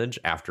 5 damage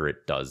after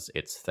it does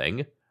its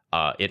thing.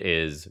 It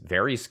is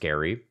very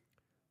scary.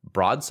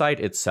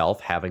 Broadside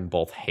itself having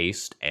both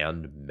haste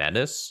and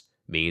menace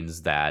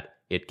means that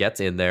it gets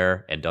in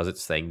there and does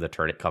its thing the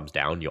turn it comes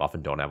down. You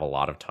often don't have a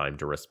lot of time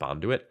to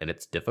respond to it, and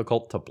it's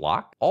difficult to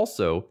block.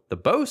 Also, the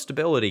boast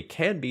ability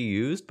can be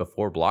used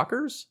before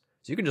blockers,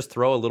 so you can just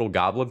throw a little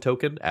goblin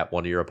token at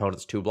one of your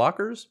opponent's 2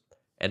 blockers,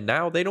 and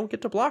now they don't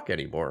get to block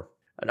anymore.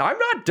 And I'm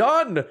not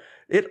done!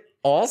 It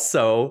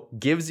also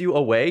gives you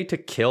a way to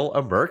kill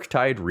a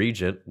Murktide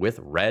Regent with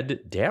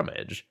red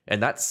damage,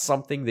 and that's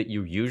something that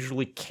you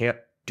usually can't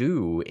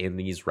do in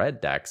these red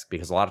decks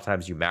because a lot of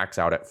times you max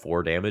out at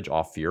 4 damage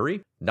off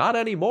Fury. Not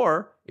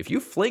anymore. If you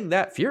fling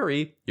that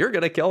Fury, you're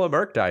going to kill a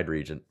Murktide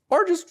Regent,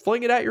 or just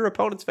fling it at your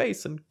opponent's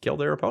face and kill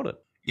their opponent.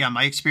 Yeah,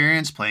 my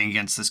experience playing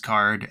against this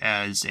card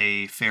as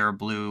a fair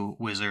blue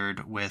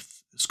wizard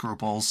with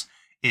scruples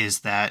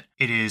is that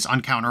it is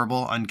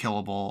uncounterable,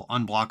 unkillable,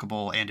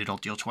 unblockable, and it'll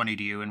deal 20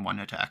 to you in 1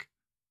 attack.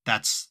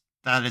 That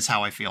is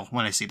how I feel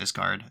when I see this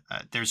card.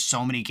 There's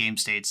so many game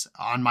states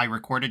on my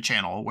recorded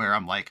channel where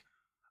I'm like,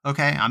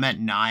 okay, I'm at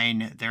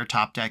 9, they're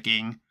top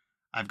decking,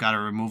 I've got a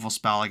removal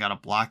spell, I got a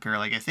blocker,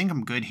 like I think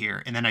I'm good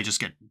here, and then I just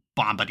get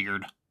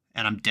bombarded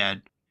and I'm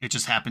dead. It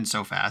just happens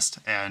so fast,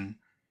 and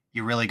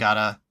you really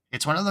gotta,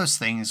 it's one of those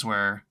things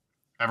where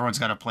everyone's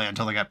gotta play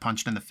until they get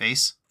punched in the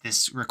face.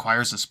 This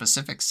requires a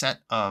specific set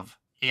of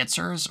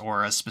answers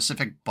or a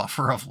specific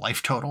buffer of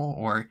life total,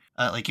 or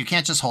like you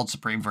can't just hold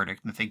Supreme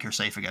Verdict and think you're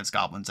safe against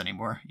goblins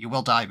anymore. You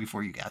will die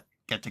before you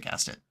get to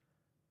cast it.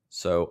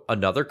 So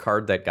another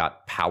card that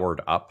got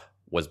powered up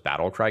was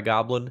Battlecry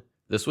Goblin.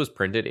 This was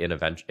printed in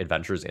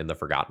Adventures in the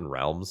Forgotten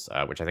Realms,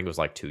 which I think was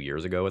like 2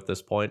 years ago at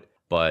this point.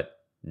 But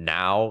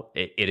now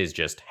it is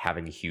just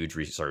having a huge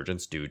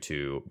resurgence due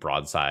to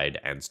Broadside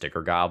and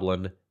Sticker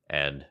Goblin.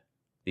 And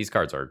these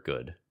cards are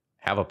good.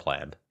 Have a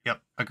plan.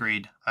 Yep,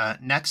 agreed.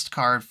 Next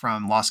card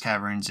from Lost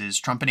Caverns is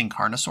Trumpeting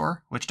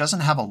Carnosaur, which doesn't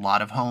have a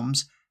lot of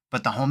homes,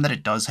 but the home that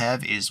it does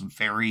have is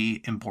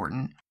very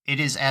important. It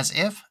is as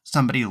if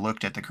somebody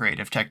looked at the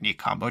Creative Technique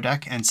combo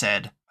deck and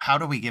said, how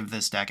do we give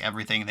this deck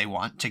everything they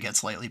want to get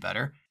slightly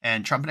better?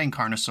 And Trumpeting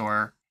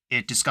Carnosaur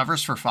It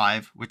discovers for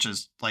 5, which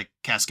is like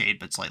Cascade,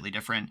 but slightly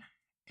different,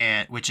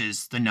 and which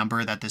is the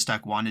number that this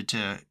deck wanted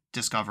to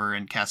discover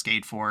and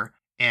Cascade for.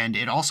 And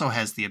it also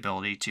has the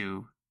ability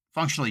to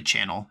functionally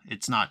channel.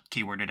 It's not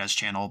keyworded as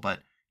channel,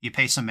 but you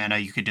pay some mana,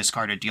 you could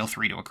discard a deal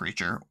 3 to a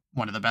creature.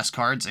 One of the best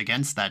cards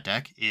against that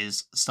deck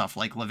is stuff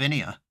like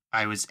Lavinia.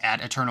 I was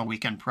at Eternal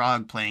Weekend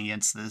Prague playing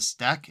against this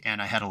deck,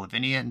 and I had a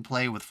Lavinia in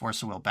play with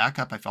Force of Will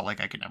backup. I felt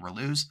like I could never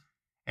lose.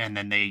 And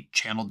then they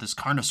channeled this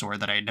Carnosaur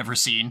that I had never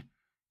seen.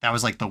 That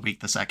was like the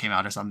week the set came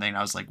out or something.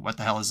 I was like, what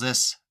the hell is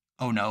this?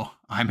 Oh no,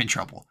 I'm in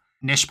trouble.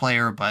 Niche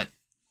player, but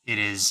it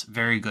is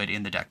very good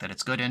in the deck that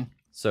it's good in.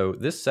 So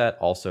this set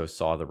also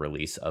saw the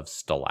release of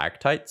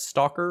Stalactite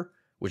Stalker,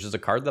 which is a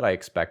card that I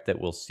expect that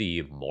we'll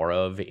see more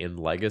of in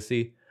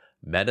Legacy.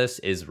 Menace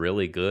is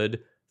really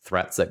good.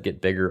 Threats that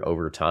get bigger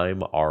over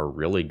time are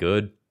really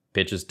good.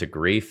 Pitches to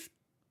Grief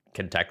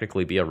can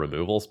technically be a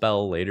removal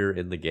spell later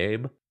in the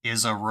game.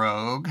 Is a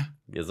rogue.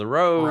 Is a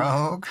rogue.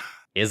 Rogue.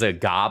 Is a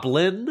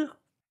goblin.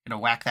 Gonna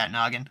whack that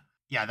noggin.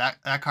 Yeah,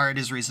 that card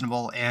is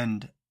reasonable.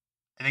 And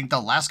I think the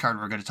last card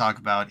we're going to talk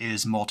about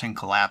is Molten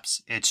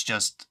Collapse.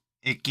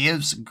 It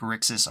gives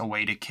Grixis a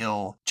way to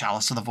kill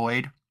Chalice of the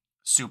Void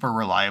super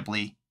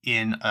reliably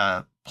in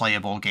a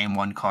playable game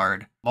 1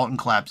 card. Molten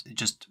Collapse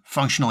just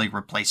functionally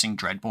replacing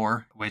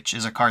Dreadbore, which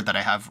is a card that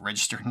I have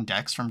registered in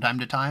decks from time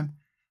to time.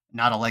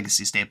 Not a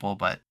Legacy staple,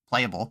 but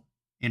playable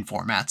in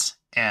formats.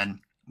 And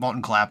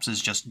Molten Collapse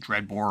is just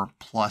Dreadbore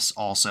plus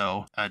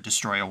also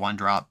destroy a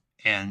 1-drop.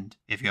 And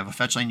if you have a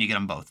fetch lane, you get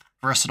them both.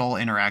 Versatile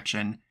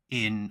interaction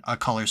in a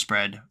color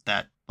spread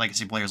that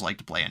Legacy players like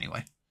to play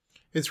anyway.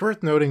 It's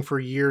worth noting for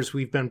years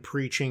we've been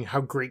preaching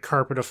how great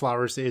Carpet of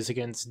Flowers is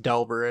against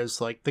Delver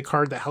as like the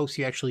card that helps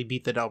you actually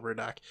beat the Delver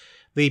deck.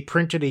 They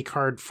printed a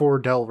card for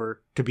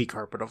Delver to beat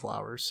Carpet of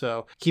Flowers,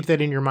 so keep that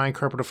in your mind.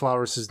 Carpet of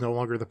Flowers is no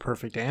longer the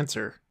perfect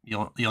answer.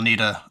 You'll need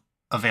a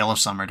Veil of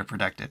Summer to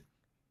protect it.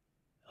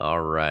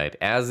 All right,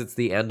 as it's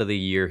the end of the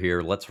year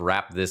here, let's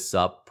wrap this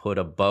up, put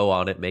a bow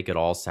on it, make it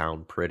all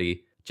sound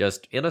pretty.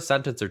 Just in a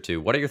sentence or two,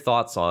 what are your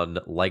thoughts on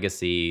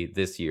Legacy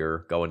this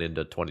year going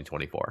into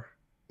 2024?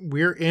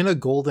 We're in a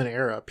golden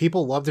era.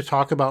 People love to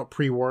talk about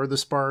pre-War of the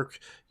Spark,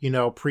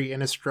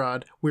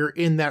 pre-Innistrad. We're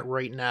in that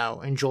right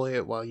now. Enjoy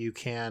it while you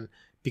can,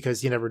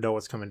 because you never know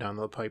what's coming down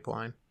the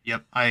pipeline.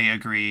 Yep, I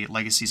agree.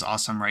 Legacy's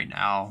awesome right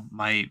now.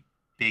 My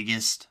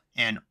biggest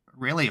and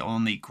really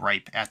only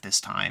gripe at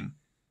this time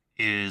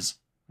is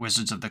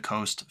Wizards of the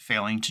Coast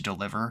failing to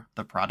deliver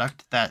the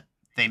product that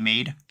they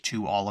made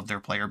to all of their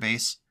player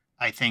base.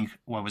 I think,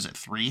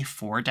 3,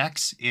 4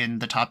 decks in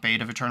the top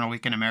 8 of Eternal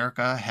Weekend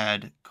America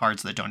had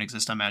cards that don't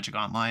exist on Magic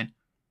Online.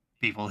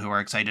 People who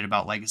are excited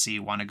about Legacy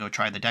want to go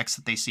try the decks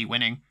that they see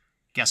winning.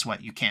 Guess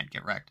what? You can't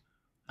get wrecked.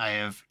 I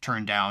have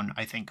turned down,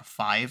 I think,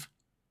 5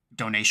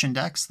 donation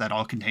decks that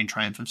all contain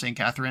Triumph of St.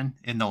 Catherine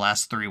in the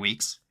last 3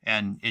 weeks,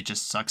 and it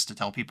just sucks to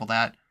tell people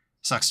that.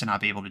 Sucks to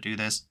not be able to do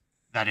this.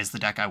 That is the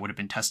deck I would have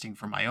been testing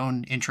for my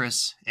own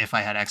interests if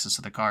I had access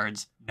to the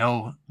cards.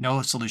 No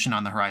solution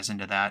on the horizon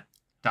to that.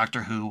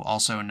 Doctor Who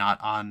also not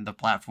on the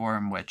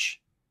platform,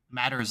 which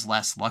matters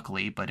less,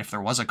 luckily, but if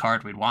there was a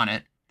card, we'd want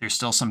it. There's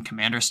still some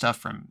Commander stuff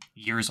from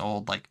years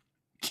old, like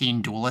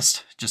Keen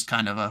Duelist, just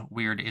kind of a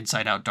weird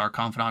inside-out Dark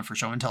Confidant for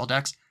show and tell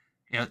decks.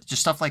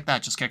 Just stuff like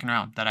that, just kicking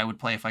around, that I would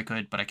play if I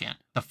could, but I can't.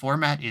 The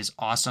format is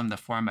awesome. The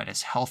format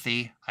is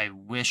healthy. I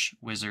wish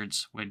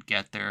Wizards would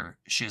get their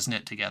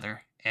shiznit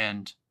together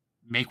and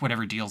make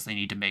whatever deals they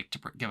need to make to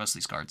give us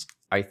these cards.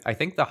 I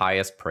think the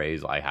highest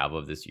praise I have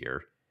of this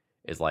year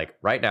is like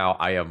right now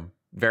I am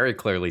very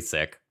clearly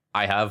sick.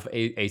 I have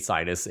a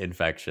sinus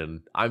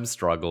infection. I'm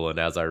struggling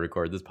as I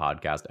record this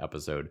podcast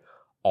episode.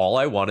 All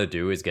I want to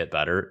do is get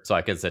better so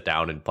I can sit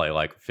down and play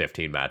like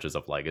 15 matches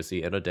of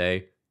Legacy in a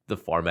day. The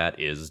format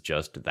is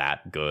just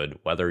that good,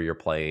 whether you're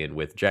playing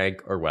with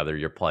jank or whether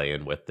you're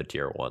playing with the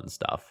tier 1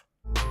 stuff.